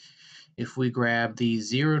 If we grab the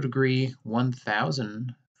 0 degree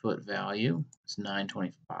 1,000 foot value, it's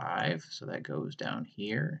 925, so that goes down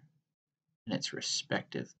here in its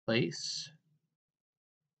respective place.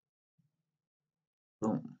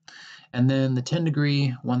 Boom. And then the 10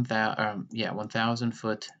 degree 1,000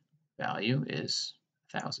 foot value is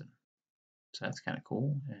 1,000. So that's kind of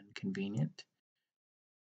cool and convenient.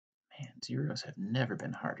 Man, zeros have never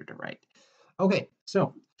been harder to write. Okay,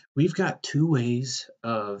 so we've got 2 ways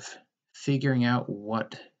of figuring out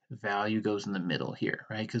what value goes in the middle here,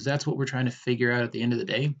 right? Because that's what we're trying to figure out at the end of the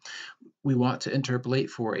day. we want to interpolate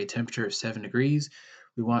for a temperature of 7 degrees.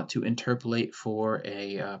 We want to interpolate for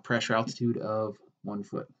a pressure altitude of 1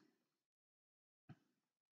 foot.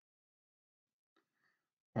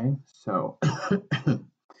 Okay, so,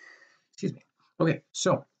 excuse me. Okay,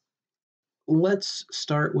 so let's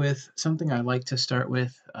start with something I like to start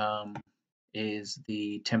with is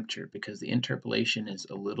the temperature because the interpolation is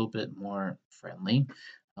a little bit more friendly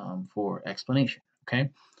for explanation. Okay,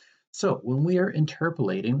 so when we are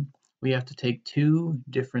interpolating, we have to take two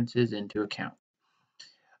differences into account.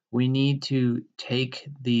 We need to take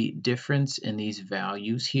the difference in these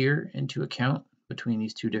values here into account between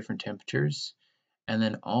these two different temperatures, and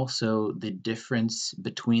then also the difference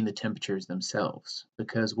between the temperatures themselves.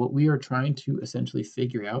 Because what we are trying to essentially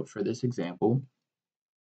figure out for this example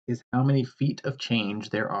is how many feet of change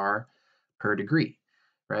there are per degree,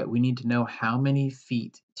 right? We need to know how many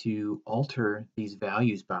feet to alter these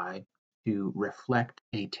values by to reflect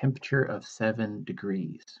a temperature of 7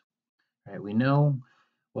 degrees, right? We know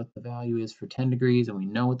what the value is for 10 degrees and we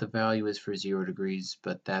know what the value is for 0 degrees,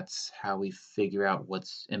 but that's how we figure out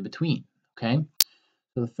what's in between, okay?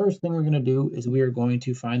 So the first thing we're going to do is we are going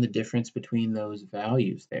to find the difference between those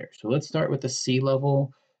values there. So let's start with the sea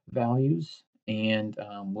level values and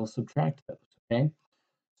we'll subtract those, okay?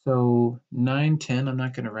 So 910, I'm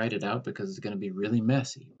not going to write it out because it's going to be really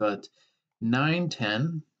messy, but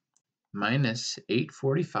 910 minus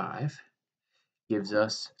 845 gives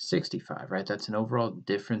us 65, right? That's an overall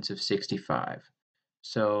difference of 65.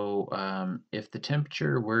 So if the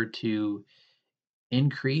temperature were to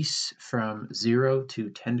increase from 0 to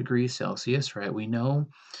 10 degrees Celsius, right, we know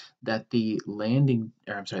that the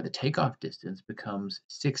takeoff distance becomes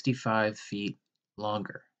 65 feet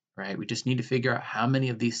longer, right? We just need to figure out how many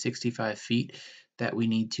of these 65 feet that we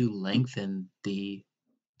need to lengthen the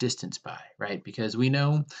distance by, right? Because we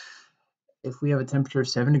know if we have a temperature of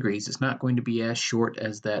 7 degrees, it's not going to be as short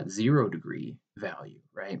as that 0 degree value,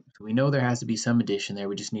 right? So we know there has to be some addition there.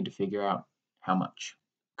 We just need to figure out how much,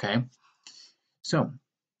 okay? So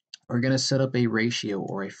we're going to set up a ratio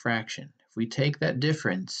or a fraction. If we take that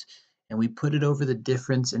difference and we put it over the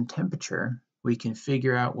difference in temperature, we can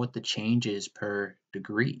figure out what the change is per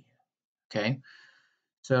degree, okay?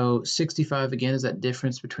 So 65 again is that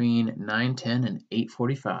difference between 910 and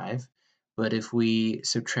 845. But if we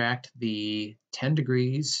subtract the 0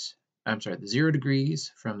 degrees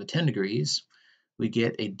from the 10 degrees, we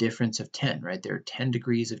get a difference of 10, right? There are 10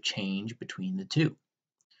 degrees of change between the two.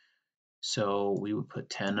 So we would put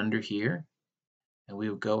 10 under here, and we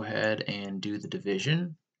would go ahead and do the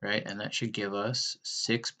division, right? And that should give us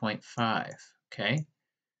 6.5, okay?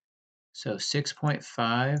 So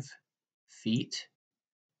 6.5 feet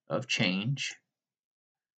of change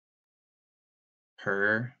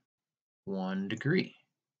per 1 degree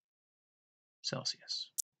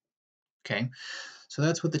Celsius. Okay, so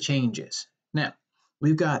that's what the change is. Now,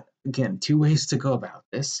 we've got, again, two ways to go about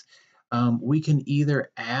this. We can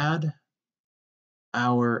either add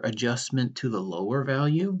our adjustment to the lower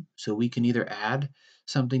value, so we can either add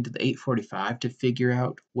something to the 845 to figure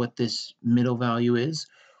out what this middle value is,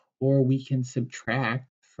 or we can subtract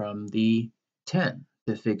from the 10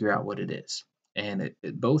 to figure out what it is. And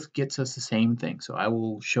it both gets us the same thing. So I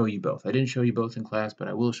will show you both. I didn't show you both in class, but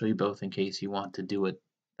I will show you both in case you want to do it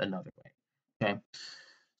another way. Okay.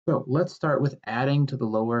 So let's start with adding to the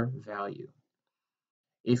lower value.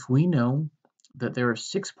 If we know that there are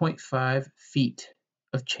 6.5 feet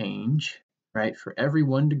of change, right, for every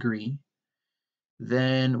 1 degree,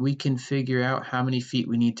 then we can figure out how many feet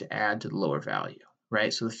we need to add to the lower value,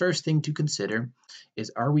 right? So the first thing to consider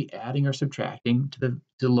is, are we adding or subtracting to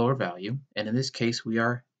the lower value? And in this case, we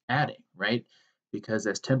are adding, right? Because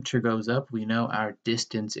as temperature goes up, we know our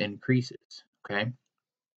distance increases, okay?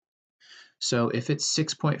 So if it's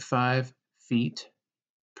 6.5 feet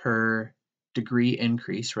per degree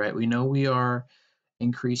increase, right, we know we are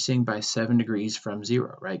increasing by 7 degrees from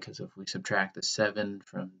 0, right? Because if we subtract the 7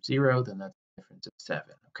 from 0, then that's a difference of 7,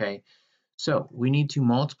 okay? So we need to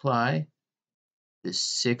multiply this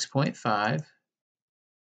 6.5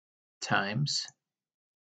 times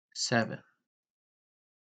 7.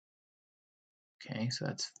 Okay, so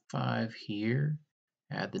that's 5 here.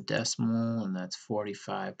 Add the decimal, and that's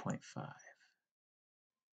 45.5.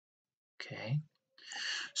 Okay,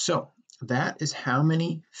 so that is how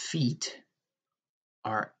many feet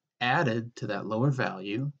are added to that lower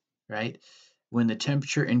value, right, when the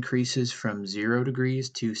temperature increases from 0 degrees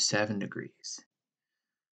to 7 degrees.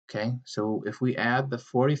 Okay, so if we add the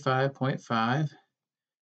 45.5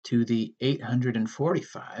 to the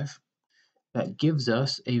 845, that gives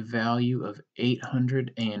us a value of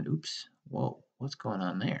 800 and, oops, whoa, what's going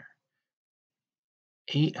on there?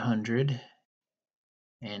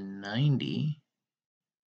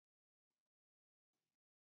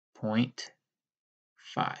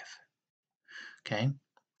 890.5. Okay.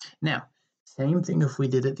 Now, same thing if we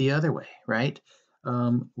did it the other way, right?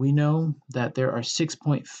 We know that there are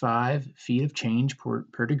 6.5 feet of change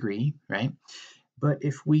per degree, right? But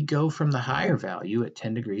if we go from the higher value at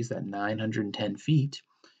 10 degrees, that 910 feet,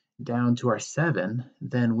 down to our 7,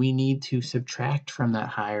 then we need to subtract from that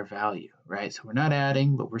higher value, right? So we're not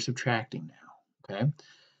adding, but we're subtracting now, okay?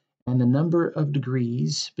 And the number of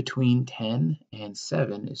degrees between 10 and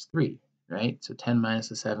 7 is 3, right? So 10 minus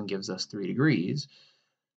the 7 gives us 3 degrees.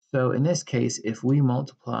 So in this case, if we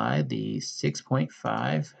multiply the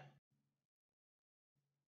 6.5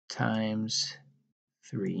 times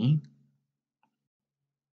 3,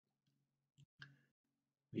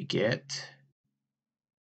 we get,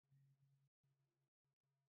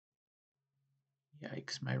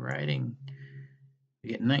 yikes, my writing,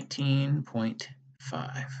 we get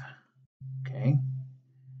 19.5, okay?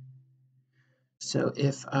 So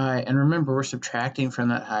if and remember we're subtracting from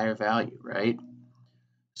that higher value, right?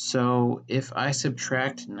 So if I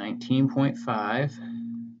subtract 19.5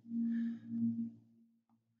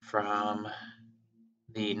 from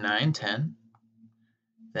the 910,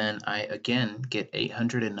 then I again get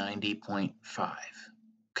 890.5.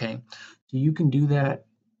 Okay, so you can do that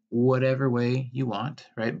whatever way you want,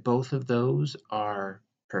 right? Both of those are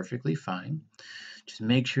perfectly fine. Just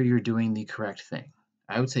make sure you're doing the correct thing.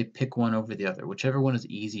 I would say pick one over the other, whichever one is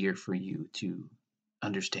easier for you to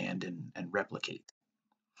understand and replicate.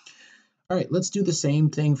 All right, let's do the same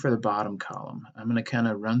thing for the bottom column. I'm going to kind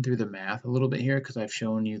of run through the math a little bit here because I've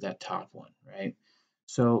shown you that top one, right?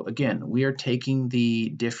 So again, we are taking the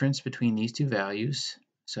difference between these two values.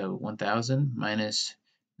 So 1,000 minus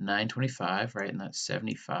 925, right? And that's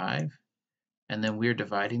 75. And then we're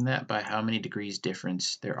dividing that by how many degrees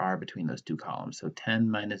difference there are between those two columns. So 10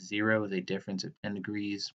 minus 0 is a difference of 10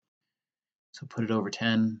 degrees. So put it over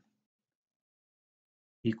 10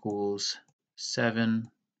 equals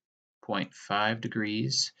 7.5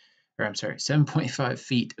 degrees, or I'm sorry, 7.5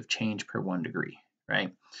 feet of change per 1 degree,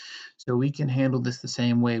 right? So we can handle this the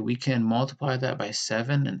same way. We can multiply that by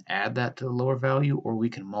 7 and add that to the lower value, or we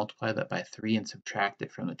can multiply that by 3 and subtract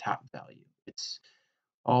it from the top value. It's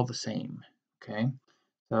all the same, okay?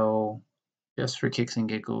 So just for kicks and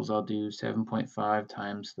giggles, I'll do 7.5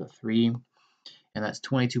 times the 3, and that's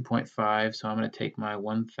 22.5. So I'm going to take my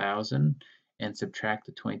 1,000 and subtract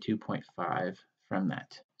the 22.5 from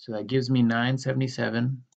that. So that gives me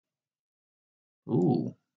 977.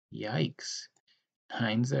 Ooh, yikes.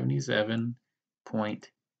 977.5.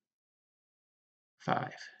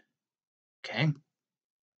 Okay.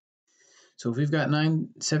 So if we've got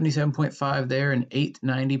 977.5 there and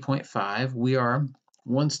 890.5, we are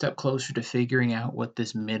one step closer to figuring out what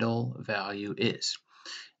this middle value is.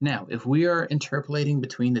 Now, if we are interpolating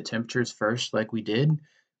between the temperatures first, like we did,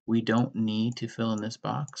 we don't need to fill in this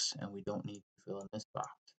box and we don't need to fill in this box.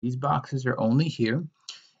 These boxes are only here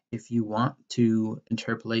if you want to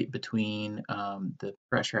interpolate between the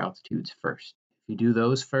pressure altitudes first. If you do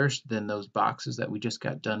those first, then those boxes that we just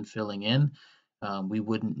got done filling in, we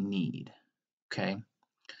wouldn't need, okay?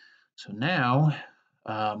 So now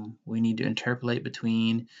we need to interpolate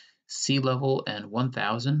between sea level and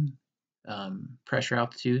 1,000 pressure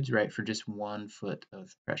altitudes, right, for just 1 foot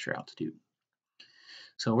of pressure altitude.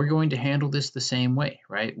 So we're going to handle this the same way,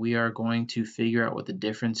 right? We are going to figure out what the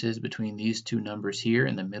difference is between these two numbers here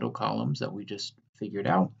in the middle columns that we just figured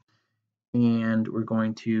out. And we're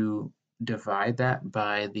going to divide that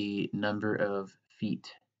by the number of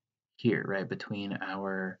feet here, right, between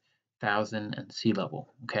our 1,000 and sea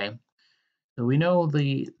level, okay? So we know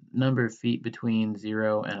the number of feet between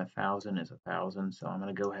 0 and 1,000 is 1,000, so I'm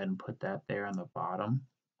going to go ahead and put that there on the bottom.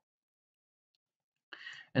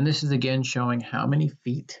 And this is again showing how many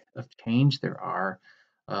feet of change there are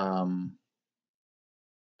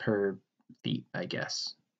per feet, I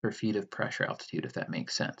guess, per feet of pressure altitude, if that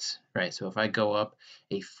makes sense, right? So if I go up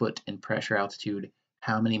a foot in pressure altitude,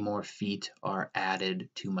 how many more feet are added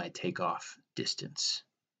to my takeoff distance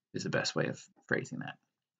is the best way of phrasing that.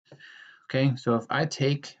 Okay, so if I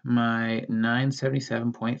take my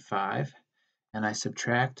 977.5 and I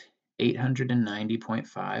subtract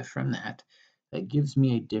 890.5 from that, that gives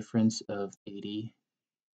me a difference of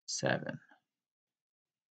 87.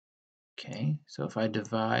 Okay, so if I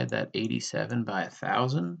divide that 87 by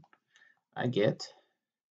 1,000, I get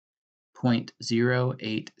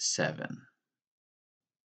 0.087.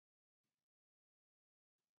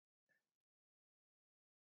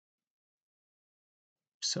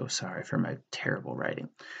 So sorry for my terrible writing.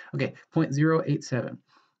 Okay, 0.087.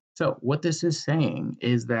 So what this is saying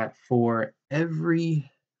is that for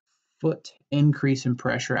every foot increase in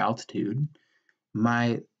pressure altitude,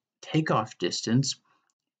 my takeoff distance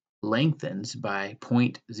lengthens by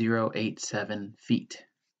 0.087 feet.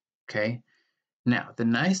 Okay. Now, the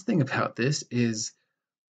nice thing about this is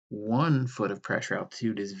 1 foot of pressure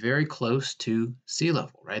altitude is very close to sea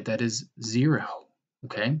level, right? That is 0.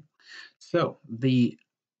 Okay. So the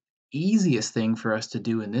easiest thing for us to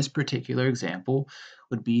do in this particular example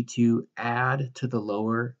would be to add to the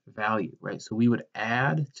lower value, right? So we would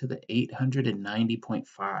add to the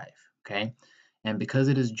 890.5, okay? And because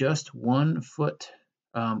it is just 1 foot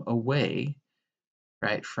away,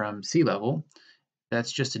 right, from sea level,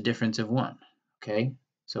 that's just a difference of 1, okay?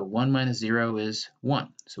 So 1 minus 0 is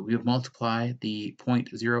 1. So we would multiply the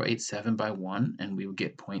 0.087 by 1, and we would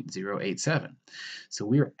get 0.087. So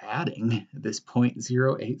we are adding this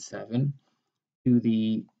 0.087 to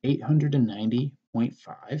the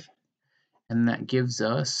 890.5, and that gives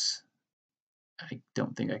us, I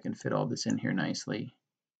don't think I can fit all this in here nicely,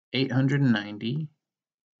 890,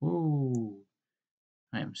 ooh,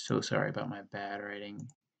 I am so sorry about my bad writing,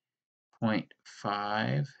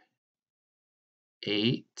 0.587,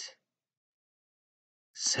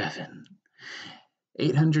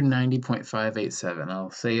 890.587.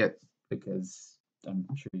 I'll say it because I'm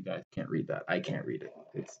sure you guys can't read that. I can't read it.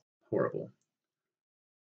 It's horrible.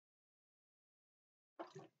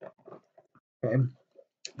 Okay,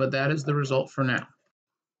 but that is the result for now.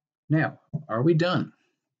 Now, are we done?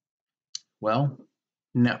 Well,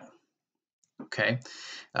 no. Okay,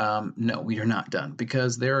 no, we are not done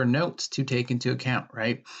because there are notes to take into account,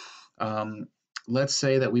 right? Um, let's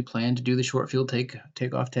say that we plan to do the short field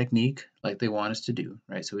takeoff technique like they want us to do,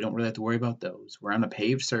 right? So we don't really have to worry about those. We're on a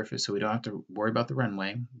paved surface, so we don't have to worry about the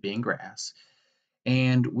runway being grass.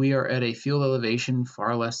 And we are at a field elevation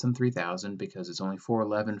far less than 3,000 because it's only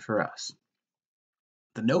 411 for us.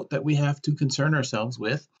 The note that we have to concern ourselves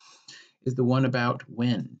with is the one about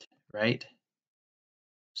wind, right?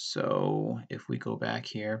 So if we go back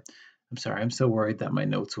here, I'm sorry, I'm so worried that my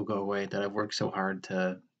notes will go away that I've worked so hard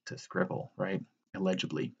to scribble, right?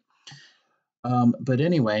 Allegedly. But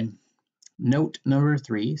anyway, note number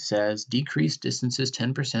 3 says decrease distances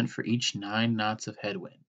 10% for each 9 knots of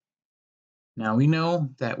headwind. Now we know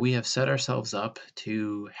that we have set ourselves up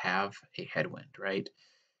to have a headwind, right?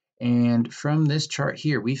 And from this chart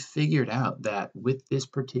here, we figured out that with this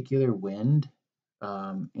particular wind,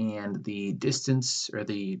 and the distance or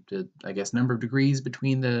the I guess number of degrees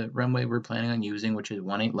between the runway we're planning on using, which is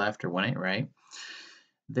 18 left or 18 right,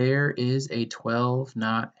 there is a 12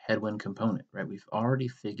 knot headwind component, right? We've already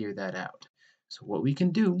figured that out. So what we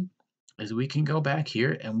can do is we can go back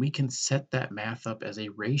here and we can set that math up as a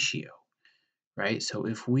ratio, right? So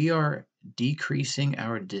if we are decreasing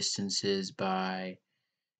our distances by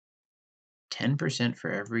 10%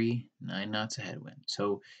 for every 9 knots of headwind.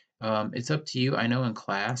 So it's up to you. I know in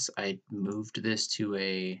class I moved this to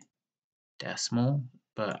a decimal,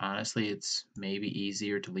 but honestly it's maybe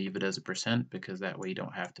easier to leave it as a percent because that way you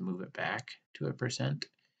don't have to move it back to a percent.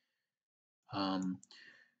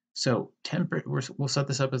 So we'll set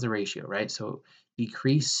this up as a ratio, right? So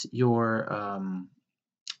decrease your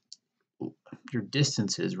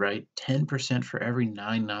distances, right? 10% for every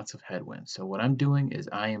 9 knots of headwind. So what I'm doing is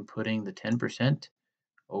I am putting the 10%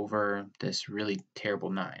 over this really terrible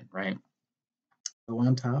 9, right? So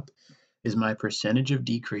on top is my percentage of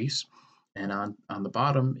decrease, and on the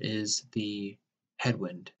bottom is the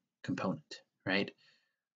headwind component, right?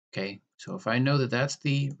 Okay, so if I know that that's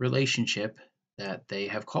the relationship that they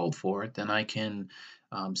have called for, then I can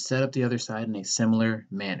set up the other side in a similar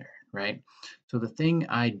manner, right? So the thing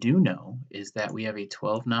I do know is that we have a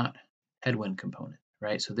 12 knot headwind component,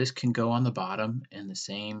 right? So this can go on the bottom in the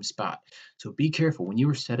same spot. So be careful when you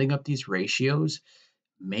are setting up these ratios,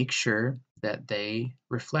 make sure that they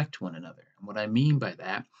reflect one another. And what I mean by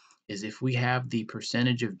that is if we have the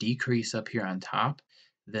percentage of decrease up here on top,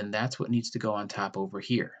 then that's what needs to go on top over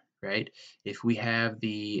here, right? If we have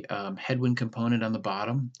the headwind component on the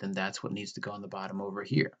bottom, then that's what needs to go on the bottom over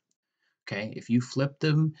here. Okay, if you flip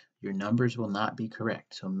them, your numbers will not be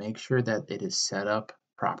correct. So make sure that it is set up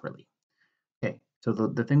properly. Okay, so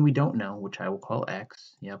the thing we don't know, which I will call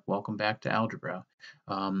x, yep, welcome back to algebra,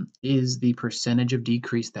 is the percentage of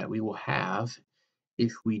decrease that we will have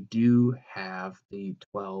if we do have the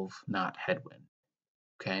 12 knot headwind,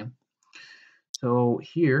 okay? So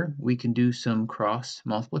here we can do some cross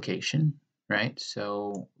multiplication, right?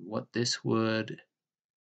 So what this would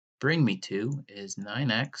bring me to is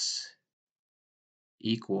 9x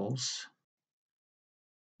equals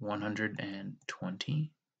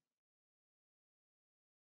 120,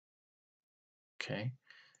 okay?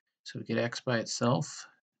 So to get x by itself,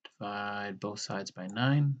 divide both sides by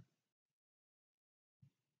 9.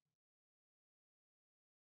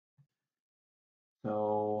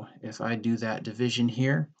 So if I do that division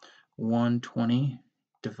here, 120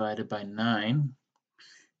 divided by 9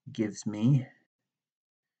 gives me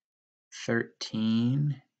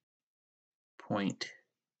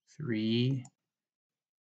 13.3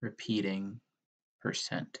 repeating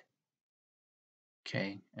percent.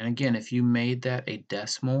 Okay, and again, if you made that a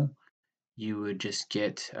decimal, you would just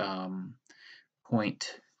get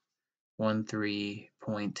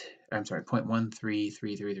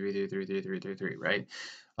 0.1333333333, right?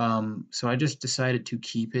 So I just decided to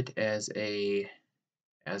keep it as a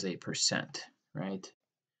percent, right?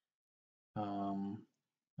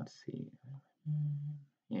 Let's see.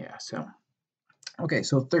 Yeah, so okay,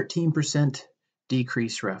 so 13%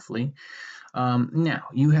 decrease roughly. Now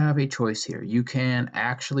you have a choice here. You can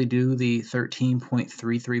actually do the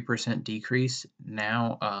 13.33% decrease.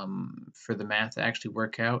 Now, for the math to actually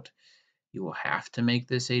work out, you will have to make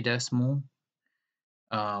this a decimal.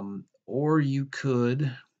 Or you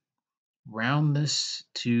could round this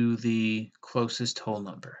to the closest whole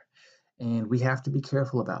number. And we have to be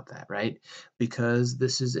careful about that, right? Because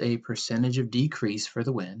this is a percentage of decrease for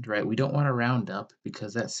the wind, right? We don't want to round up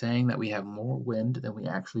because that's saying that we have more wind than we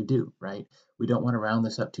actually do, right? We don't want to round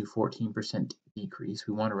this up to 14% decrease.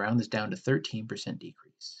 We want to round this down to 13%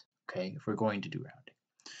 decrease, okay, if we're going to do rounding.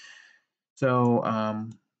 So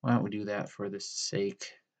why don't we do that for the sake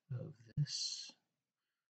of this?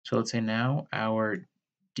 So let's say now our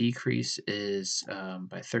decrease is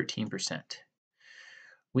by 13%.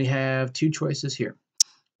 We have two choices here.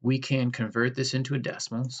 We can convert this into a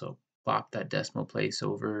decimal, so plop that decimal place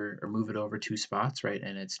over or move it over 2 spots, right?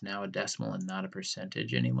 And it's now a decimal and not a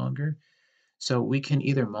percentage any longer. So we can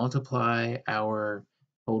either multiply our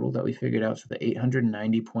total that we figured out, so the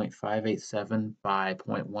 890.587 by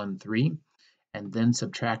 0.13, and then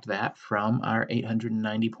subtract that from our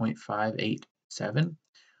 890.587.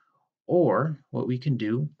 Or what we can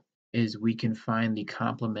do is we can find the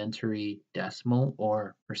complementary decimal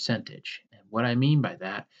or percentage. And what I mean by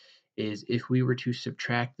that is if we were to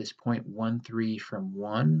subtract this 0.13 from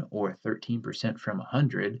 1 or 13% from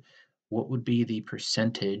 100, what would be the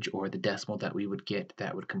percentage or the decimal that we would get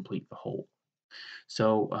that would complete the whole?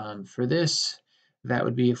 So for this, that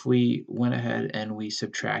would be if we went ahead and we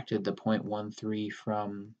subtracted the 0.13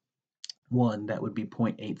 from 1, that would be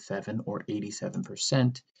 0.87 or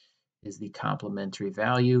 87% is the complementary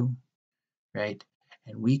value, right?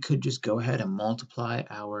 And we could just go ahead and multiply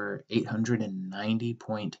our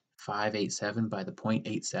 890.587 by the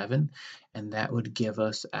 0.87, and that would give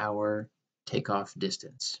us our takeoff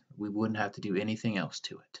distance. We wouldn't have to do anything else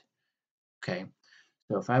to it. Okay,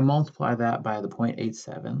 so if I multiply that by the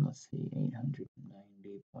 0.87, let's see,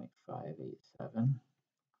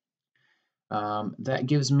 890.587, that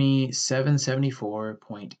gives me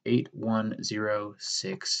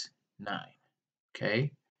 774.81069.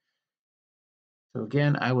 Okay, so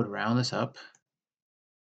again, I would round this up.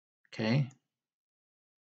 Okay,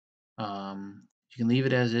 you can leave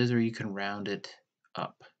it as is or you can round it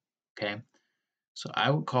up. Okay, so I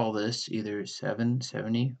would call this either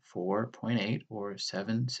 774.8 or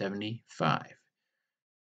 775.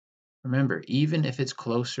 Remember, even if it's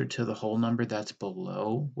closer to the whole number that's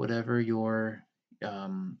below whatever your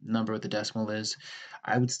number with the decimal is,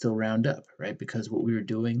 I would still round up, right? Because what we were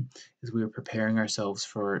doing is we were preparing ourselves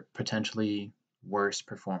for potentially worse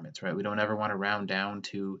performance, right? We don't ever want to round down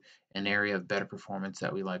to an area of better performance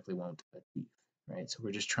that we likely won't achieve, right? So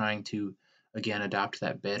we're just trying to, again, adopt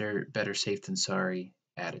that better safe than sorry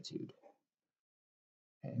attitude.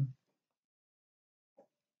 Okay.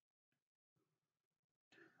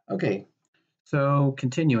 Okay, so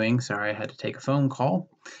continuing, sorry, I had to take a phone call.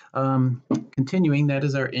 Continuing, that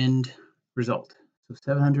is our end result. So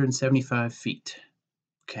 775 feet.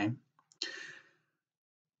 Okay.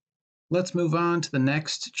 Let's move on to the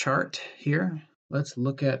next chart here. Let's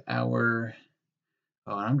look at our,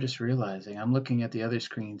 oh, I'm just realizing I'm looking at the other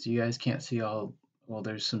screens. You guys can't see all, well,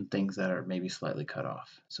 there's some things that are maybe slightly cut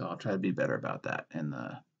off. So I'll try to be better about that in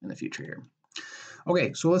the future here.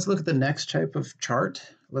 Okay, so let's look at the next type of chart.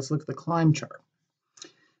 Let's look at the climb chart.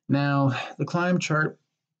 Now, the climb chart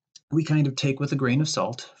we kind of take with a grain of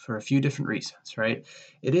salt for a few different reasons, right?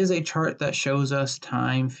 It is a chart that shows us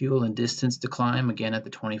time, fuel, and distance to climb, again at the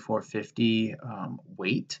 2450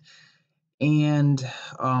 weight. And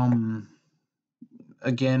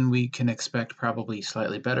again, we can expect probably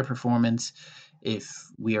slightly better performance if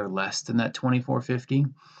we are less than that 2450,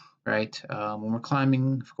 right? When we're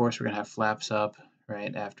climbing, of course, we're going to have flaps up,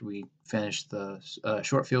 right, after we finish the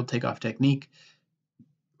short field takeoff technique.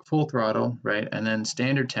 full throttle, right? And then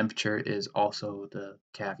standard temperature is also the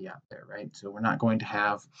caveat there, right? So we're not going to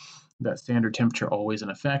have that standard temperature always in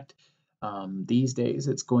effect. These days,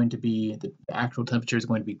 it's going to be the actual temperature is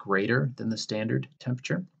going to be greater than the standard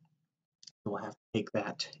temperature. So we'll have to take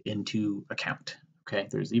that into account. Okay,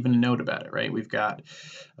 there's even a note about it, right? We've got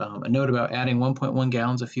a note about adding 1.1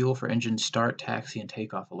 gallons of fuel for engine start, taxi, and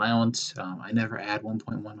takeoff allowance. I never add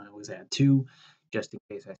 1.1, I always add 2, just in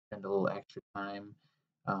case I spend a little extra time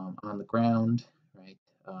on the ground, right?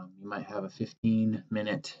 You might have a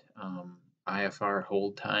 15-minute IFR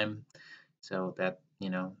hold time, so that,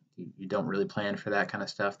 you don't really plan for that kind of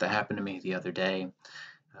stuff. That happened to me the other day.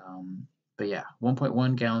 But yeah,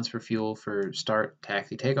 1.1 gallons for fuel for start,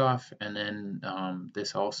 taxi, takeoff, and then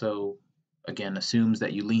this also, again, assumes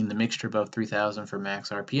that you lean the mixture above 3,000 for max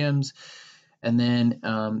RPMs, and then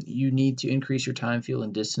you need to increase your time, fuel,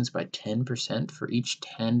 and distance by 10% for each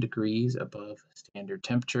 10 degrees above standard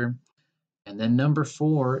temperature. And then number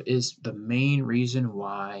 4 is the main reason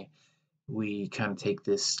why we kind of take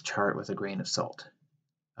this chart with a grain of salt.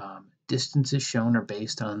 Distances shown are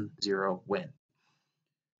based on zero wind.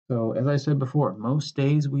 So as I said before, most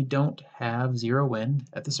days we don't have zero wind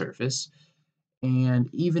at the surface. And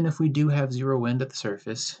even if we do have zero wind at the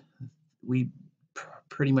surface, we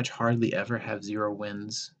pretty much hardly ever have zero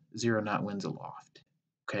knot winds aloft.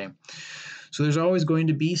 Okay. So there's always going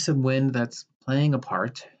to be some wind that's playing a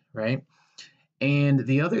part, right? And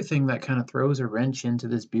the other thing that kind of throws a wrench into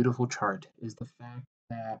this beautiful chart is the fact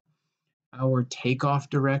that our takeoff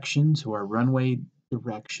direction, so our runway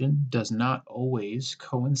direction, does not always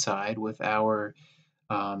coincide with our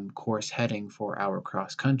course heading for our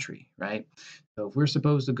cross country, right? So if we're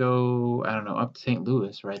supposed to go, I don't know, up to St.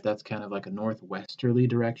 Louis, right, that's kind of like a northwesterly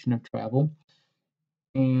direction of travel.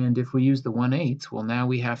 And if we use the 1/8, well, now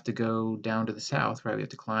we have to go down to the south, right? We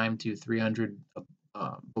have to climb to 300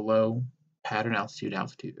 below pattern altitude,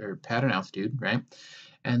 right?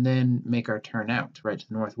 And then make our turn out, right, to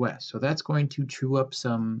the northwest. So that's going to chew up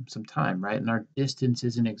some time, right? And our distance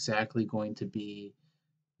isn't exactly going to be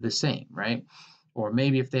the same, right? Or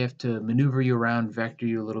maybe if they have to maneuver you around, vector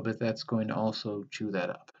you a little bit, that's going to also chew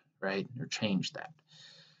that up, right? Or change that.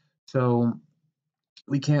 So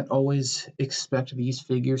we can't always expect these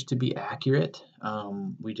figures to be accurate.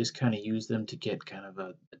 We just kind of use them to get kind of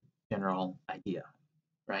a general idea,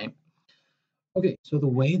 right? Okay, so the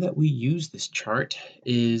way that we use this chart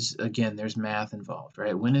is, again, there's math involved,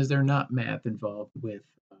 right? When is there not math involved with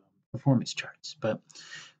performance charts? But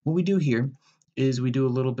what we do here is we do a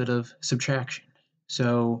little bit of subtraction.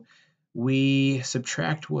 So we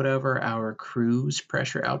subtract whatever our cruise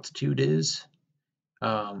pressure altitude is.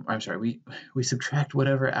 I'm sorry, we subtract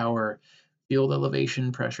whatever our field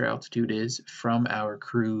elevation pressure altitude is from our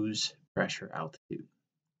cruise pressure altitude,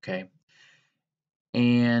 okay?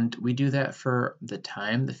 And we do that for the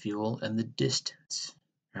time, the fuel, and the distance,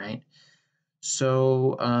 right?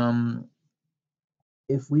 So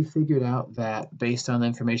if we figured out that based on the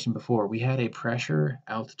information before, we had a pressure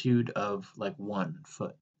altitude of like 1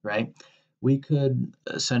 foot, right? We could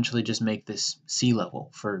essentially just make this sea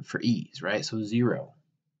level for ease, right? So 0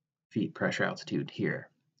 feet pressure altitude here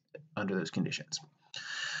under those conditions.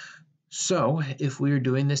 So if we are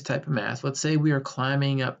doing this type of math, let's say we are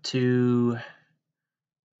climbing up to,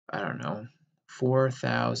 I don't know,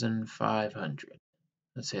 4,500.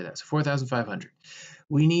 Let's say that's 4,500.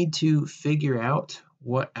 We need to figure out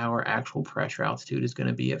what our actual pressure altitude is going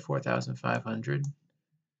to be at 4,500.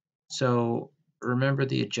 So remember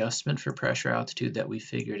the adjustment for pressure altitude that we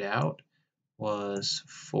figured out was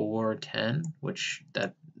 410, which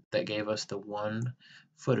that gave us the 1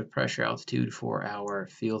 foot of pressure altitude for our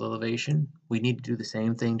field elevation. We need to do the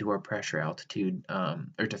same thing to our pressure altitude,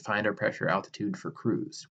 or to find our pressure altitude for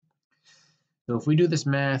cruise. So if we do this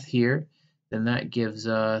math here, then that gives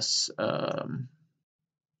us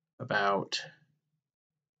about,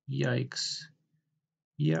 yikes,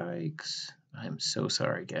 I'm so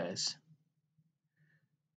sorry, guys,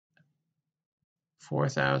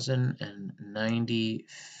 4,090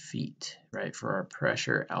 feet, right, for our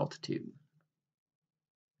pressure altitude.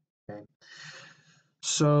 Okay.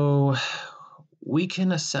 So we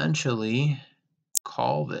can essentially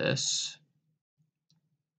call this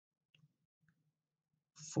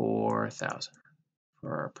 4,000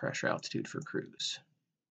 for our pressure altitude for cruise.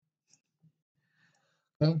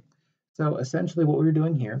 Okay, so essentially what we're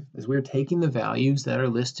doing here is we're taking the values that are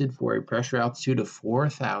listed for a pressure altitude of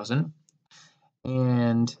 4,000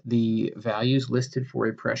 and the values listed for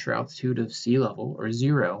a pressure altitude of sea level or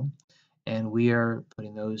 0, and we are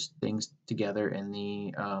putting those things together in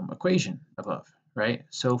the equation above, right?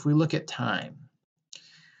 So if we look at time,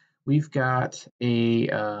 we've got a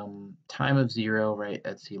time of 0 right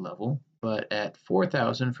at sea level, but at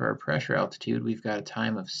 4,000 for our pressure altitude, we've got a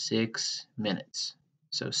time of 6 minutes.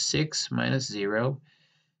 So 6 minus 0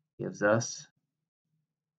 gives us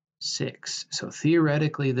 6. So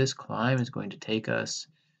theoretically, this climb is going to take us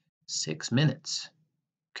 6 minutes,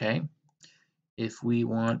 okay? If we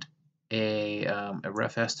want a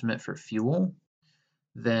rough estimate for fuel,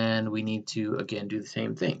 then we need to, again, do the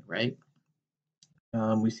same thing, right?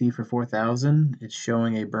 We see for 4,000, it's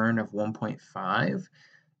showing a burn of 1.5,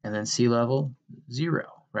 and then sea level, 0,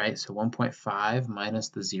 right? So 1.5 minus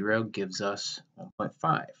the 0 gives us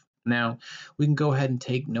 1.5. Now, we can go ahead and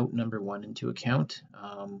take note number 1 into account.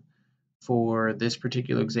 For this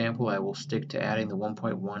particular example, I will stick to adding the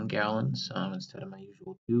 1.1 gallons instead of my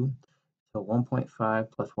usual 2. So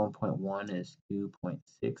 1.5 plus 1.1 is 2.6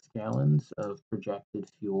 gallons of projected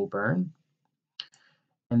fuel burn.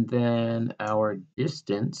 And then our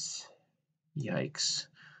distance, yikes,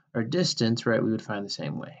 our distance, right, we would find the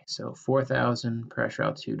same way. So 4,000 pressure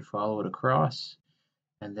altitude followed across,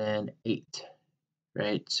 and then 8,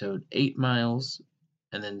 right? So 8 miles,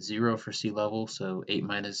 and then 0 for sea level, so 8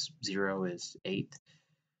 minus 0 is 8.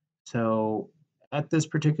 So at this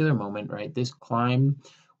particular moment, right, this climb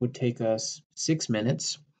would take us 6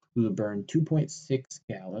 minutes. We would burn 2.6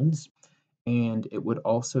 gallons, and it would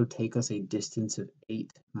also take us a distance of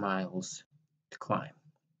 8 miles to climb.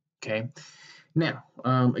 Okay. Now,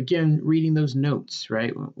 again, reading those notes,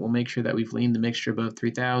 right, we'll make sure that we've leaned the mixture above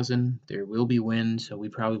 3,000. There will be wind, so we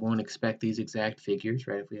probably won't expect these exact figures,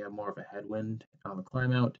 right? If we have more of a headwind on the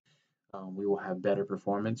climb out, we will have better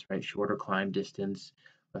performance, right? Shorter climb distance,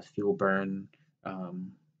 less fuel burn,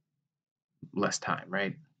 less time,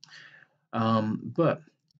 right? But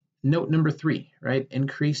note number 3, right?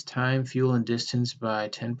 Increase time, fuel, and distance by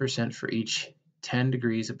 10% for each 10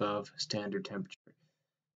 degrees above standard temperature.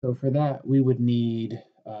 So for that, we would need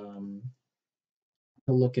to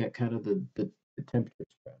look at kind of the temperature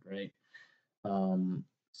spread, right?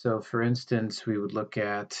 So for instance, we would look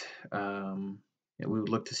at we would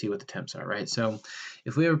look to see what the temps are, right? So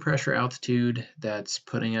if we have a pressure altitude that's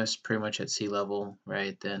putting us pretty much at sea level,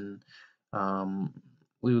 right, then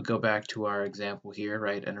we would go back to our example here,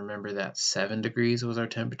 right, and remember that 7 degrees was our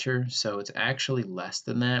temperature, so it's actually less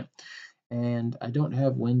than that. And I don't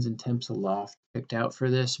have winds and temps aloft picked out for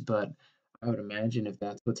this, but I would imagine if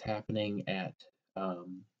that's what's happening at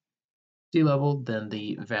sea level, then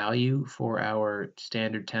the value for our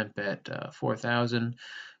standard temp at 4,000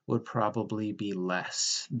 would probably be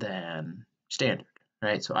less than standard,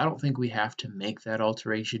 right? So I don't think we have to make that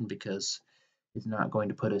alteration because it's not going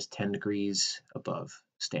to put us 10 degrees above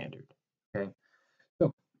standard, okay?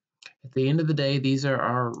 So at the end of the day, these are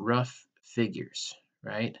our rough figures,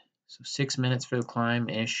 right? So 6 minutes for the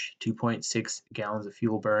climb-ish, 2.6 gallons of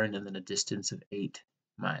fuel burn, and then a distance of 8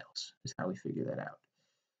 miles is how we figure that out.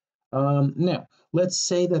 Now, let's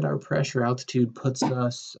say that our pressure altitude puts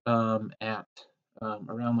us at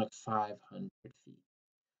around like 500 feet.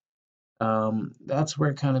 That's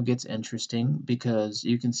where it kind of gets interesting because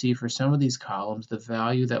you can see for some of these columns, the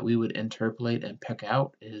value that we would interpolate and pick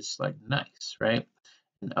out is like nice, right?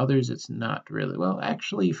 And others, it's not really. Well,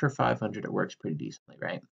 actually, for 500, it works pretty decently,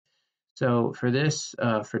 right? So for this,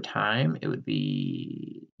 for time, it would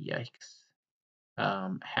be, yikes,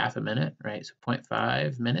 half a minute, right? So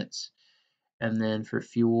 0.5 minutes. And then for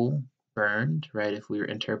fuel burned, right, if we were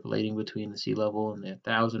interpolating between the sea level and the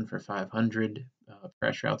 1,000 for 500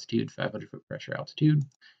 pressure altitude, 500-foot pressure altitude,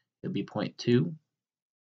 it would be 0.2,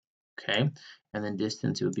 okay? And then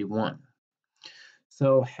distance, it would be 1.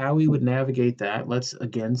 So how we would navigate that, let's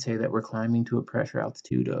again say that we're climbing to a pressure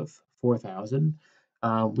altitude of 4,000.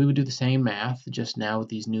 We would do the same math, just now with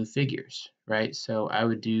these new figures, right? So I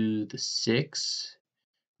would do the 6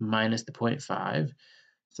 minus the 0.5.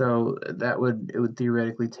 So it would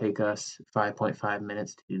theoretically take us 5.5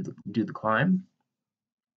 minutes to do the climb.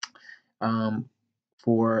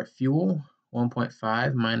 For fuel,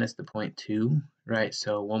 1.5 minus the 0.2, right?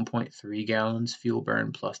 So 1.3 gallons fuel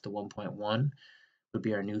burn plus the 1.1 would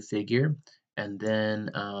be our new figure. And then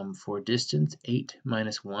for distance, 8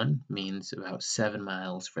 minus 1 means about 7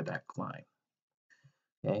 miles for that climb.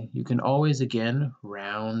 Okay, you can always again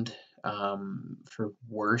round for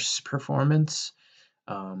worse performance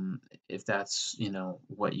if that's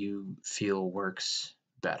what you feel works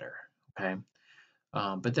better. Okay,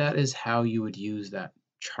 but that is how you would use that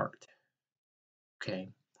chart. Okay,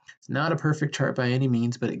 it's not a perfect chart by any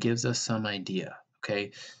means, but it gives us some idea.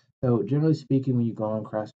 Okay, so generally speaking, when you go on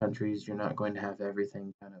cross countries, you're not going to have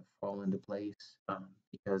everything kind of fall into place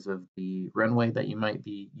because of the runway that you might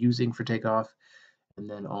be using for takeoff and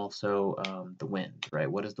then also the wind,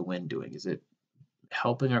 right? What is the wind doing? Is it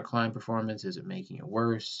helping our climb performance? Is it making it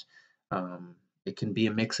worse? Um, it can be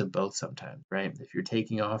a mix of both sometimes, right? If you're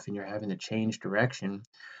taking off and you're having to change direction,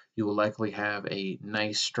 you will likely have a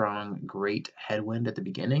nice, strong, great headwind at the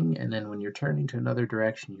beginning. And then when you're turning to another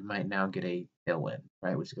direction, you might now get a tailwind,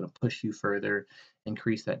 right? Which is going to push you further,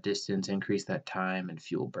 increase that distance, increase that time and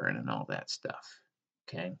fuel burn and all that stuff.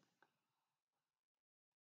 Okay.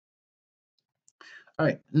 All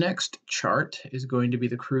right. Next chart is going to be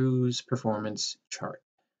the cruise performance chart.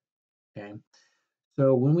 Okay.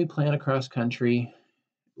 So when we plan across country,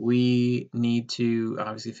 we need to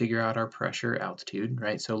obviously figure out our pressure altitude,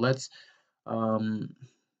 right? So um,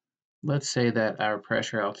 let's say that our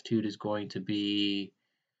pressure altitude is going to be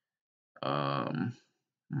um,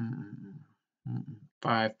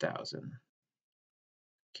 5,000.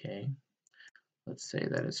 Okay, let's say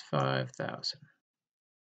that is 5,000.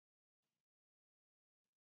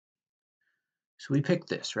 So we picked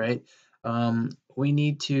this, right? We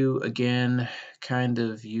need to, again, kind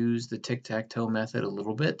of use the tic-tac-toe method a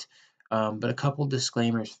little bit, but a couple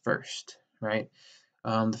disclaimers first, right?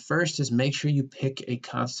 The first is make sure you pick a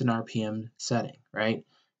constant RPM setting, right,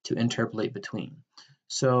 to interpolate between.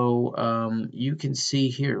 So you can see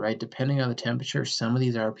here, right, depending on the temperature, some of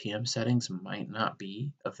these RPM settings might not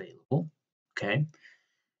be available, okay?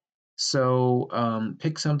 So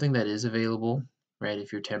pick something that is available, right,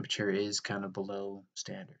 if your temperature is kind of below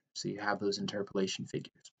standard. So you have those interpolation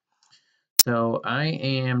figures. So I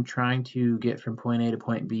am trying to get from point A to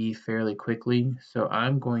point B fairly quickly. So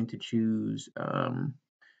I'm going to choose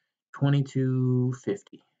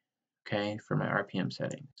 2250, okay, for my RPM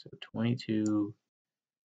setting. So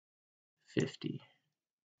 2250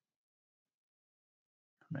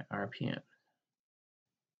 for my RPM.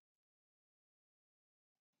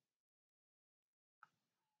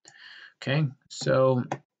 Okay, so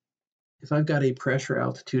if I've got a pressure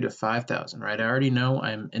altitude of 5,000, right, I already know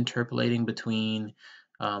I'm interpolating between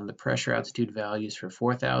the pressure altitude values for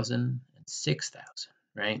 4,000 and 6,000,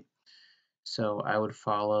 right? So I would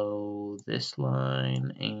follow this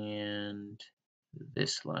line and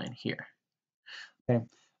this line here. Okay,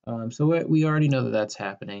 so we already know that that's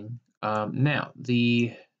happening. Now,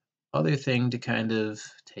 the other thing to kind of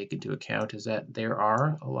take into account is that there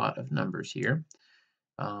are a lot of numbers here.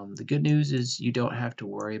 The good news is you don't have to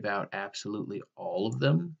worry about absolutely all of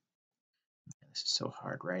them. This is so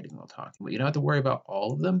hard writing while talking, but you don't have to worry about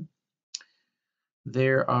all of them.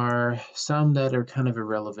 There are some that are kind of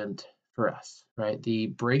irrelevant for us, right? The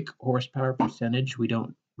brake horsepower percentage we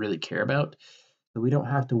don't really care about, so we don't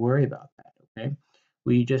have to worry about that, okay?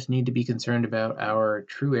 We just need to be concerned about our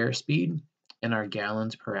true airspeed and our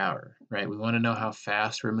gallons per hour, right? We want to know how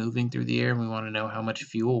fast we're moving through the air, and we want to know how much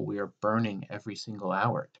fuel we are burning every single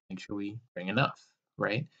hour to make sure we bring enough,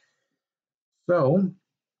 right? So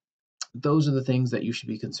those are the things that you should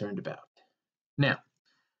be concerned about. Now,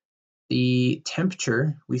 the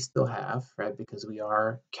temperature we still have, right, because we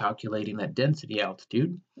are calculating that density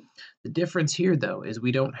altitude. The difference here, though, is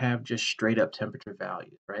we don't have just straight up temperature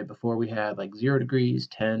values, right? Before we had like 0 degrees,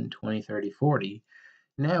 10, 20, 30, 40.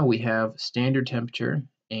 Now we have standard temperature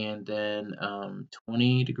and then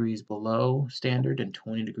 20 degrees below standard and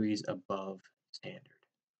 20 degrees above standard,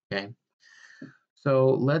 okay? So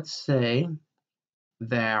let's say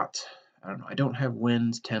that, I don't know, I don't have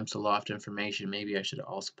winds, temps, aloft information. Maybe I should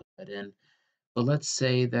also put that in. But let's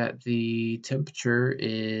say that the temperature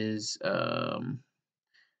is, I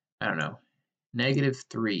don't know,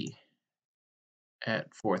 -3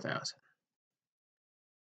 at 4,000.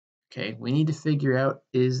 Okay, we need to figure out,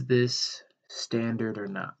 is this standard or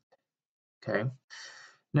not? Okay,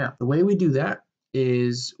 now the way we do that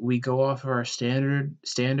is we go off of our standard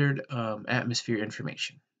atmosphere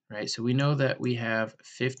information, right? So we know that we have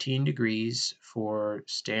 15 degrees for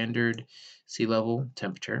standard sea level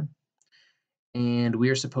temperature, and we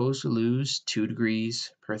are supposed to lose 2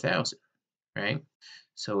 degrees per thousand, right?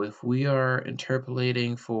 So if we are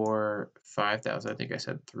interpolating for 5,000, I think I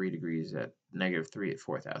said 3 degrees at -3 at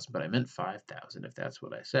 4,000, but I meant 5,000 if that's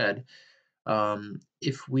what I said.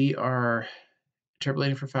 If we are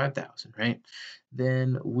interpolating for 5,000, right,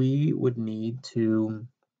 then we would need to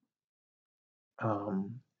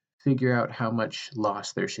um, figure out how much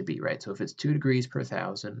loss there should be, right? So if it's 2 degrees per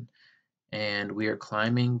thousand and we are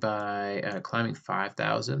climbing by climbing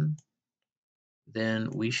 5,000, then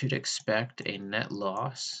we should expect a net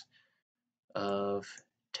loss of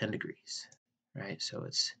 10 degrees, right? So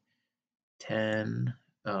it's 10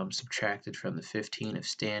 subtracted from the 15 of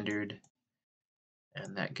standard,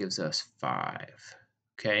 and that gives us 5.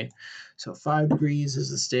 okay? So 5 degrees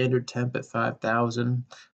is the standard temp at 5,000,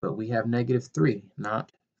 but we have -3,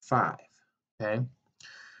 not 5, okay?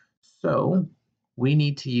 So we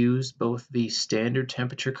need to use both the standard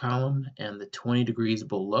temperature column and the 20 degrees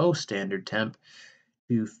below standard temp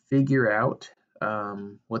to figure out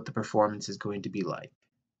what the performance is going to be like,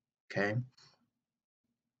 okay?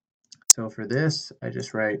 So for this, I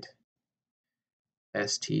just write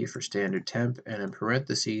ST for standard temp, and in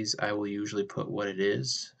parentheses, I will usually put what it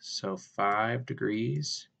is. So 5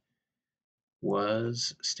 degrees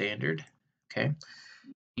was standard, okay?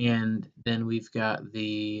 And then we've got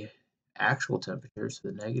the actual temperature, so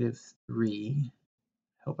the -3,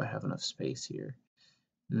 hope I have enough space here,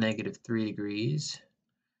 -3 degrees.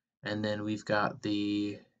 And then we've got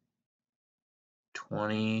the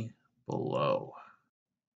 20 below.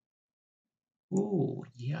 Ooh,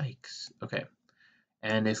 yikes. Okay.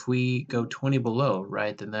 And if we go 20 below,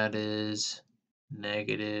 right, then that is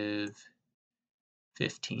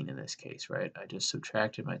 -15 in this case, right? I just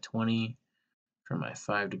subtracted my 20 from my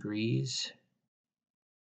 5 degrees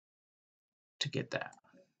to get that,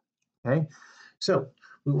 okay? So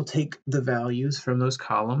we will take the values from those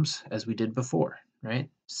columns as we did before, right?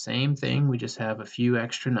 Same thing, we just have a few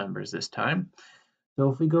extra numbers this time. So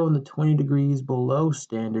if we go in the 20 degrees below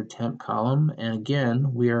standard temp column, and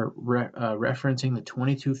again, we are referencing the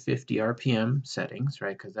 2250 RPM settings,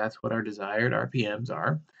 right? Because that's what our desired RPMs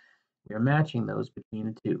are. We are matching those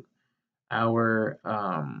between the two. Our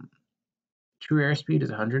true airspeed is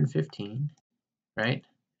 115, right?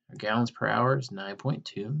 Our gallons per hour is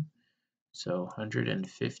 9.2. So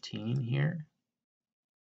 115 here.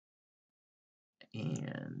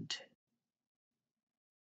 And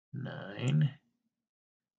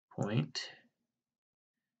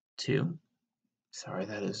 9.2. Sorry,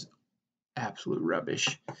 that is absolute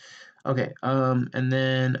rubbish. Okay, and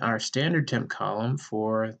then our standard temp column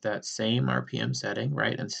for that same RPM setting,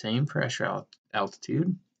 right, and same pressure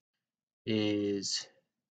altitude is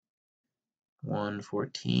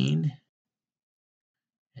 114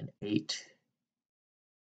 and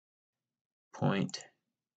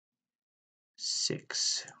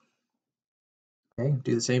 8.6. Okay,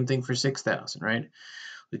 do the same thing for 6,000, right?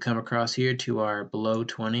 We come across here to our below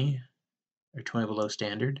 20 or 20 below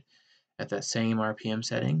standard at that same RPM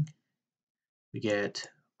setting. We get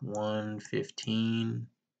 115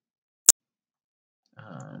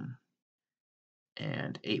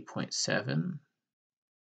 and 8.7.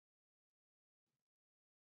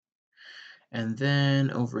 And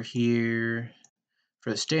then over here, for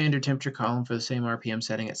the standard temperature column for the same RPM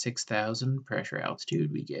setting at 6,000 pressure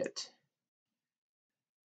altitude, we get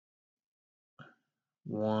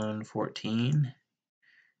 114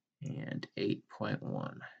 and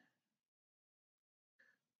 8.1.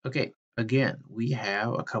 Okay, again, we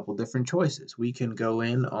have a couple different choices. We can go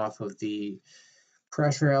in off of the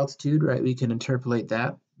pressure altitude, right? We can interpolate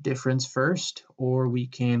that difference first, or we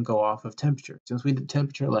can go off of temperature. Since we did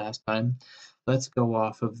temperature last time, let's go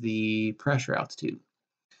off of the pressure altitude.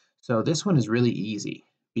 So this one is really easy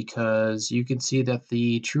because you can see that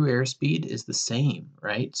the true airspeed is the same,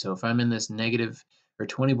 right? So if I'm in this negative or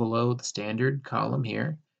 20 below the standard column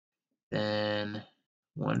here, then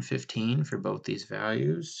 115 for both these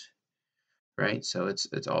values, right? So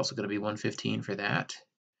it's also going to be 115 for that.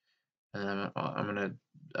 And I'm going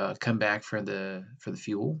to come back for the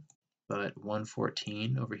fuel, but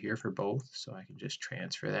 114 over here for both, so I can just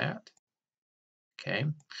transfer that. Okay.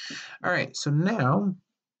 All right, so now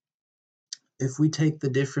if we take the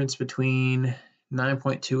difference between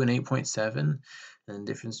 9.2 and 8.7 and the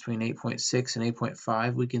difference between 8.6 and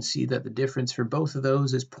 8.5, we can see that the difference for both of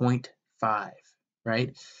those is 0.5,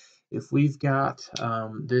 right? If we've got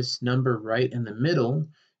this number right in the middle,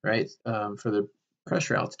 right, for the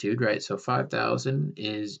pressure altitude, right, so 5,000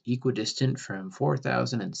 is equidistant from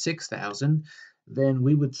 4,000 and 6,000, then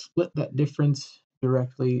we would split that difference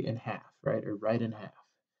directly in half, right, or right in half.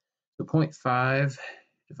 So 0.5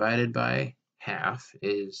 divided by half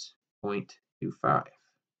is 0.25,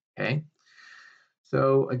 okay?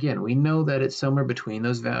 So again, we know that it's somewhere between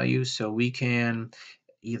those values, so we can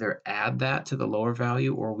either add that to the lower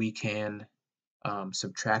value or we can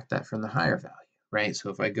subtract that from the higher value, right?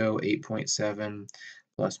 So if I go 8.7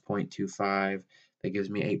 plus 0.25, that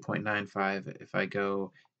gives me 8.95. If I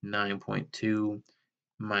go 9.2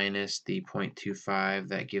 minus the 0.25,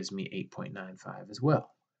 that gives me 8.95 as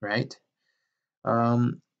well, right?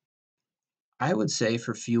 I would say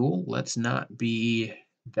for fuel, let's not be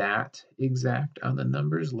that exact on the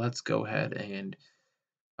numbers. Let's go ahead and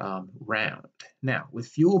round. Now, with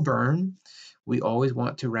fuel burn, we always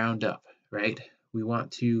want to round up, right? We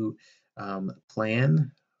want to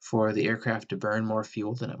plan for the aircraft to burn more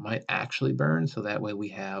fuel than it might actually burn, so that way we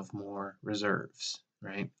have more reserves,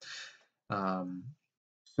 right? Um,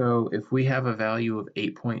 so if we have a value of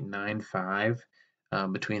 8.95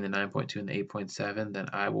 between the 9.2 and the 8.7, then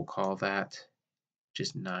I will call that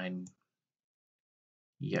just 9.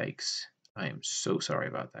 Yikes. I am so sorry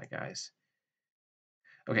about that, guys.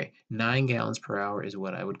 Okay, 9 gallons per hour is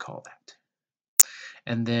what I would call that.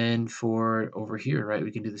 And then for over here, right,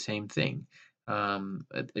 we can do the same thing.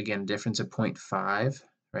 Again, difference of 0.5,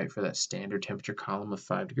 right, for that standard temperature column of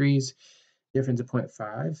 5 degrees, difference of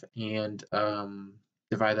 0.5, and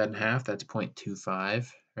divide that in half, that's 0.25,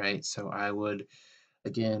 right? So I would,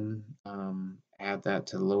 again, add that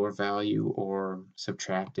to the lower value or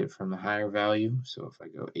subtract it from the higher value. So if I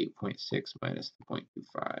go 8.6 minus the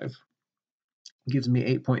 0.25, gives me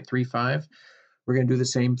 8.35. We're going to do the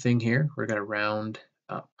same thing here. We're going to round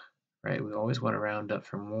up, right? We always want to round up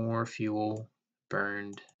for more fuel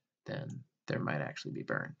burned than there might actually be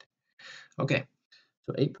burned. Okay,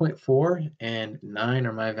 so 8.4 and 9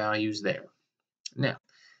 are my values there. Now,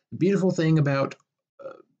 the beautiful thing about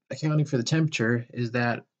accounting for the temperature is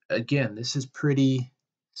that, again, this is pretty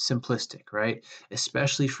simplistic, right?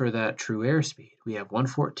 Especially for that true airspeed. We have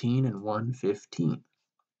 114 and 115.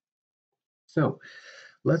 So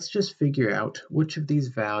let's just figure out which of these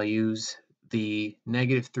values the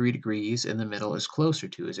 -3 degrees in the middle is closer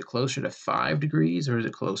to. Is it closer to 5 degrees or is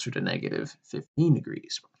it closer to -15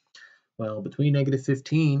 degrees? Well, between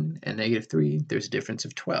 -15 and -3, there's a difference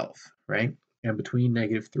of 12, right? And between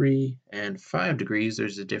 -3 and 5 degrees,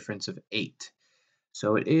 there's a difference of 8.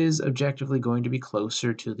 So it is objectively going to be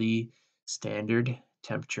closer to the standard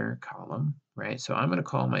temperature column, right? So I'm going to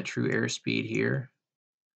call my true airspeed here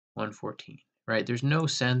 114, right? There's no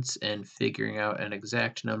sense in figuring out an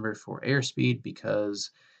exact number for airspeed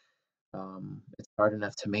because it's hard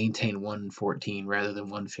enough to maintain 114 rather than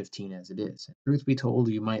 115 as it is. And truth be told,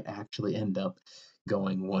 you might actually end up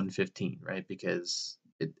going 115, right? Because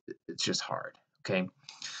it's just hard, okay?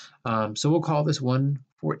 So we'll call this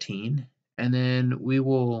 114, and then we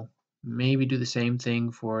will maybe do the same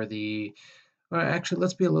thing for the, well, actually,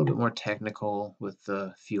 let's be a little bit more technical with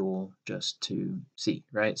the fuel just to see,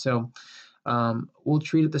 right? So we'll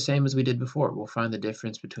treat it the same as we did before. We'll find the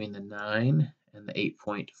difference between the 9 and the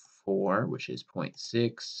 8.4, which is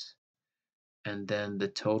 0.6, and then the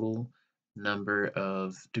total number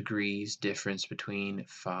of degrees difference between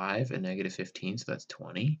 5 and -15, so that's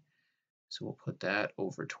 20. So we'll put that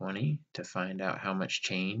over 20 to find out how much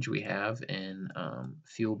change we have in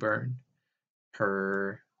fuel burn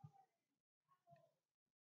per.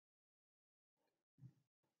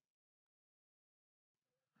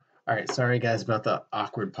 All right, sorry guys about the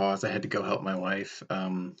awkward pause. I had to go help my wife.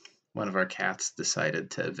 One of our cats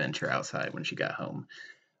decided to venture outside when she got home.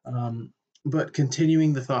 But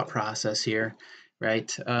continuing the thought process here, right?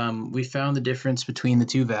 We found the difference between the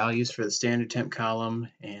two values for the standard temp column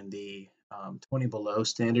and the 20 below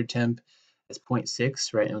standard temp as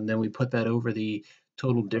 0.6, right? And then we put that over the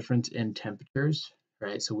total difference in temperatures,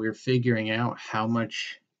 right? So we're figuring out how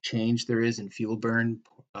much change there is in fuel burn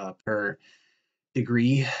per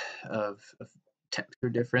degree of temperature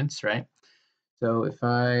difference, right? So if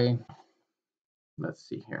let's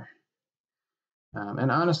see here.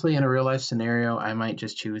 And honestly, in a real life scenario, I might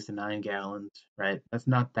just choose the 9 gallons, right? That's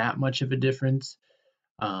not that much of a difference.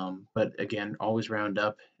 But again, always round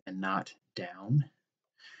up and not down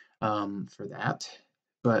for that.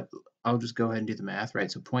 But I'll just go ahead and do the math,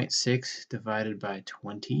 right? So 0.6 divided by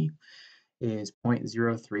 20 is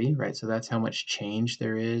 0.03, right? So that's how much change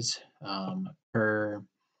there is per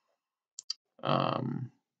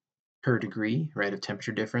um, per degree, right, of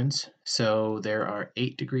temperature difference. So there are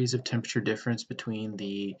 8 degrees of temperature difference between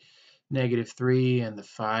the -3 and the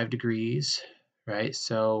 5 degrees, right?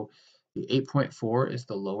 So the 8.4 is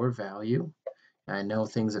the lower value. I know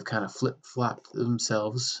things have kind of flip-flopped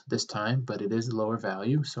themselves this time, but it is the lower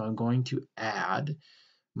value. So I'm going to add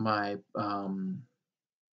my,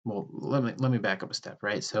 well, let me back up a step,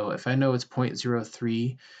 right? So if I know it's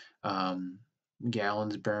 0.03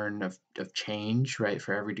 gallons burn of change, right,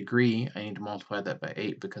 for every degree, I need to multiply that by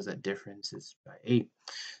 8 because that difference is by 8.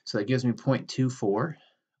 So that gives me 0.24,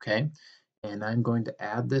 okay? And I'm going to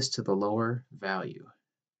add this to the lower value,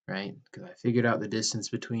 right? Because I figured out the distance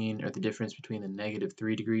between, or the difference between the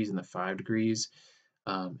 -3 degrees and the 5 degrees,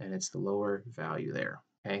 and it's the lower value there,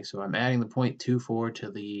 okay? So I'm adding the 0.24 to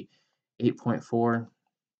the 8.4,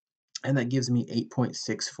 and that gives me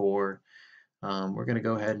 8.64. We're going to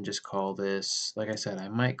go ahead and just call this, like I said, I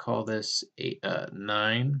might call this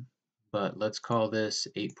 9, but let's call this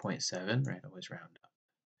 8.7, right? Always round up.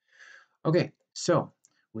 Okay, so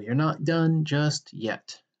we are not done just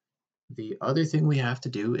yet, the other thing we have to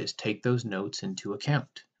do is take those notes into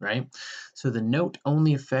account, right? So the note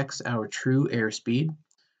only affects our true airspeed.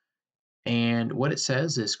 And what it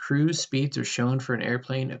says is cruise speeds are shown for an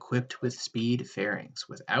airplane equipped with speed fairings.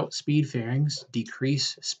 Without speed fairings,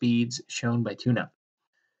 decrease speeds shown by tune up.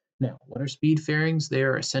 Now, what are speed fairings? They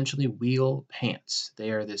are essentially wheel pants.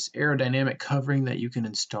 They are this aerodynamic covering that you can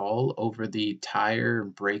install over the tire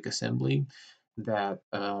and brake assembly that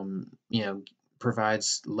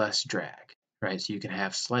provides less drag, right? So you can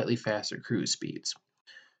have slightly faster cruise speeds.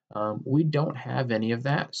 We don't have any of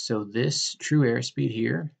that, so this true airspeed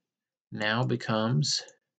here now becomes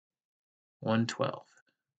 112.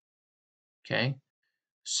 Okay,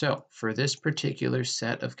 so for this particular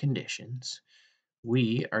set of conditions,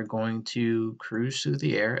 we are going to cruise through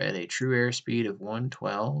the air at a true airspeed of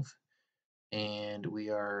 112, and we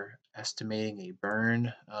are estimating a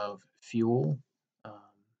burn of fuel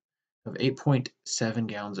of 8.7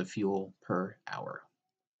 gallons of fuel per hour.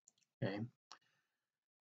 Okay,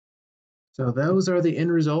 so those are the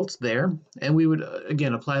end results there, and we would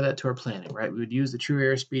again apply that to our planning, right? We would use the true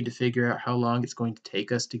airspeed to figure out how long it's going to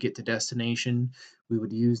take us to get to destination. We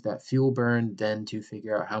would use that fuel burn then to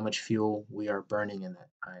figure out how much fuel we are burning in that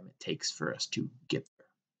time it takes for us to get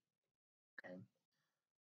there. Okay.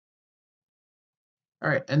 All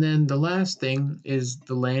right, and then the last thing is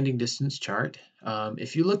the landing distance chart.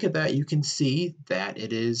 If you look at that, you can see that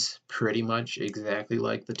it is pretty much exactly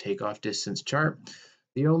like the takeoff distance chart.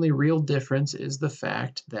 The only real difference is the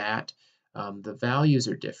fact that the values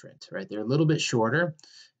are different, right? They're a little bit shorter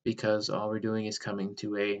because all we're doing is coming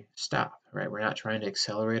to a stop, right? We're not trying to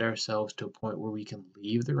accelerate ourselves to a point where we can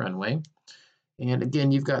leave the runway. And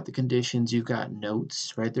again, you've got the conditions, you've got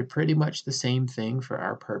notes, right? They're pretty much the same thing for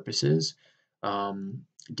our purposes.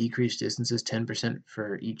 Decreased distances 10%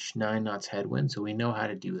 for each 9 knots headwind, so we know how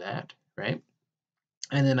to do that, right?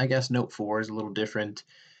 And then I guess note 4 is a little different.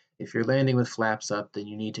 If you're landing with flaps up, then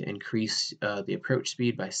you need to increase the approach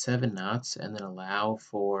speed by 7 knots and then allow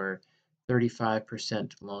for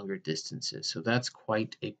 35% longer distances. So that's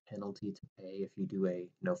quite a penalty to pay if you do a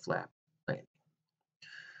no flap landing.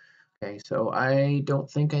 Okay, so I don't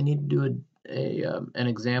think I need to do an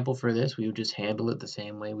example for this. We would just handle it the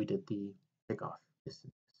same way we did the takeoff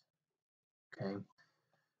distance. Okay.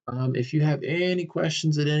 If you have any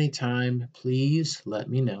questions at any time, please let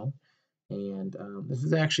me know. And this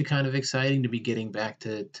is actually kind of exciting to be getting back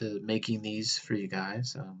to making these for you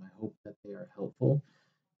guys. I hope that they are helpful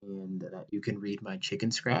and that you can read my chicken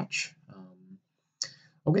scratch.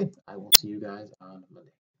 Okay, I will see you guys on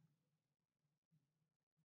Monday.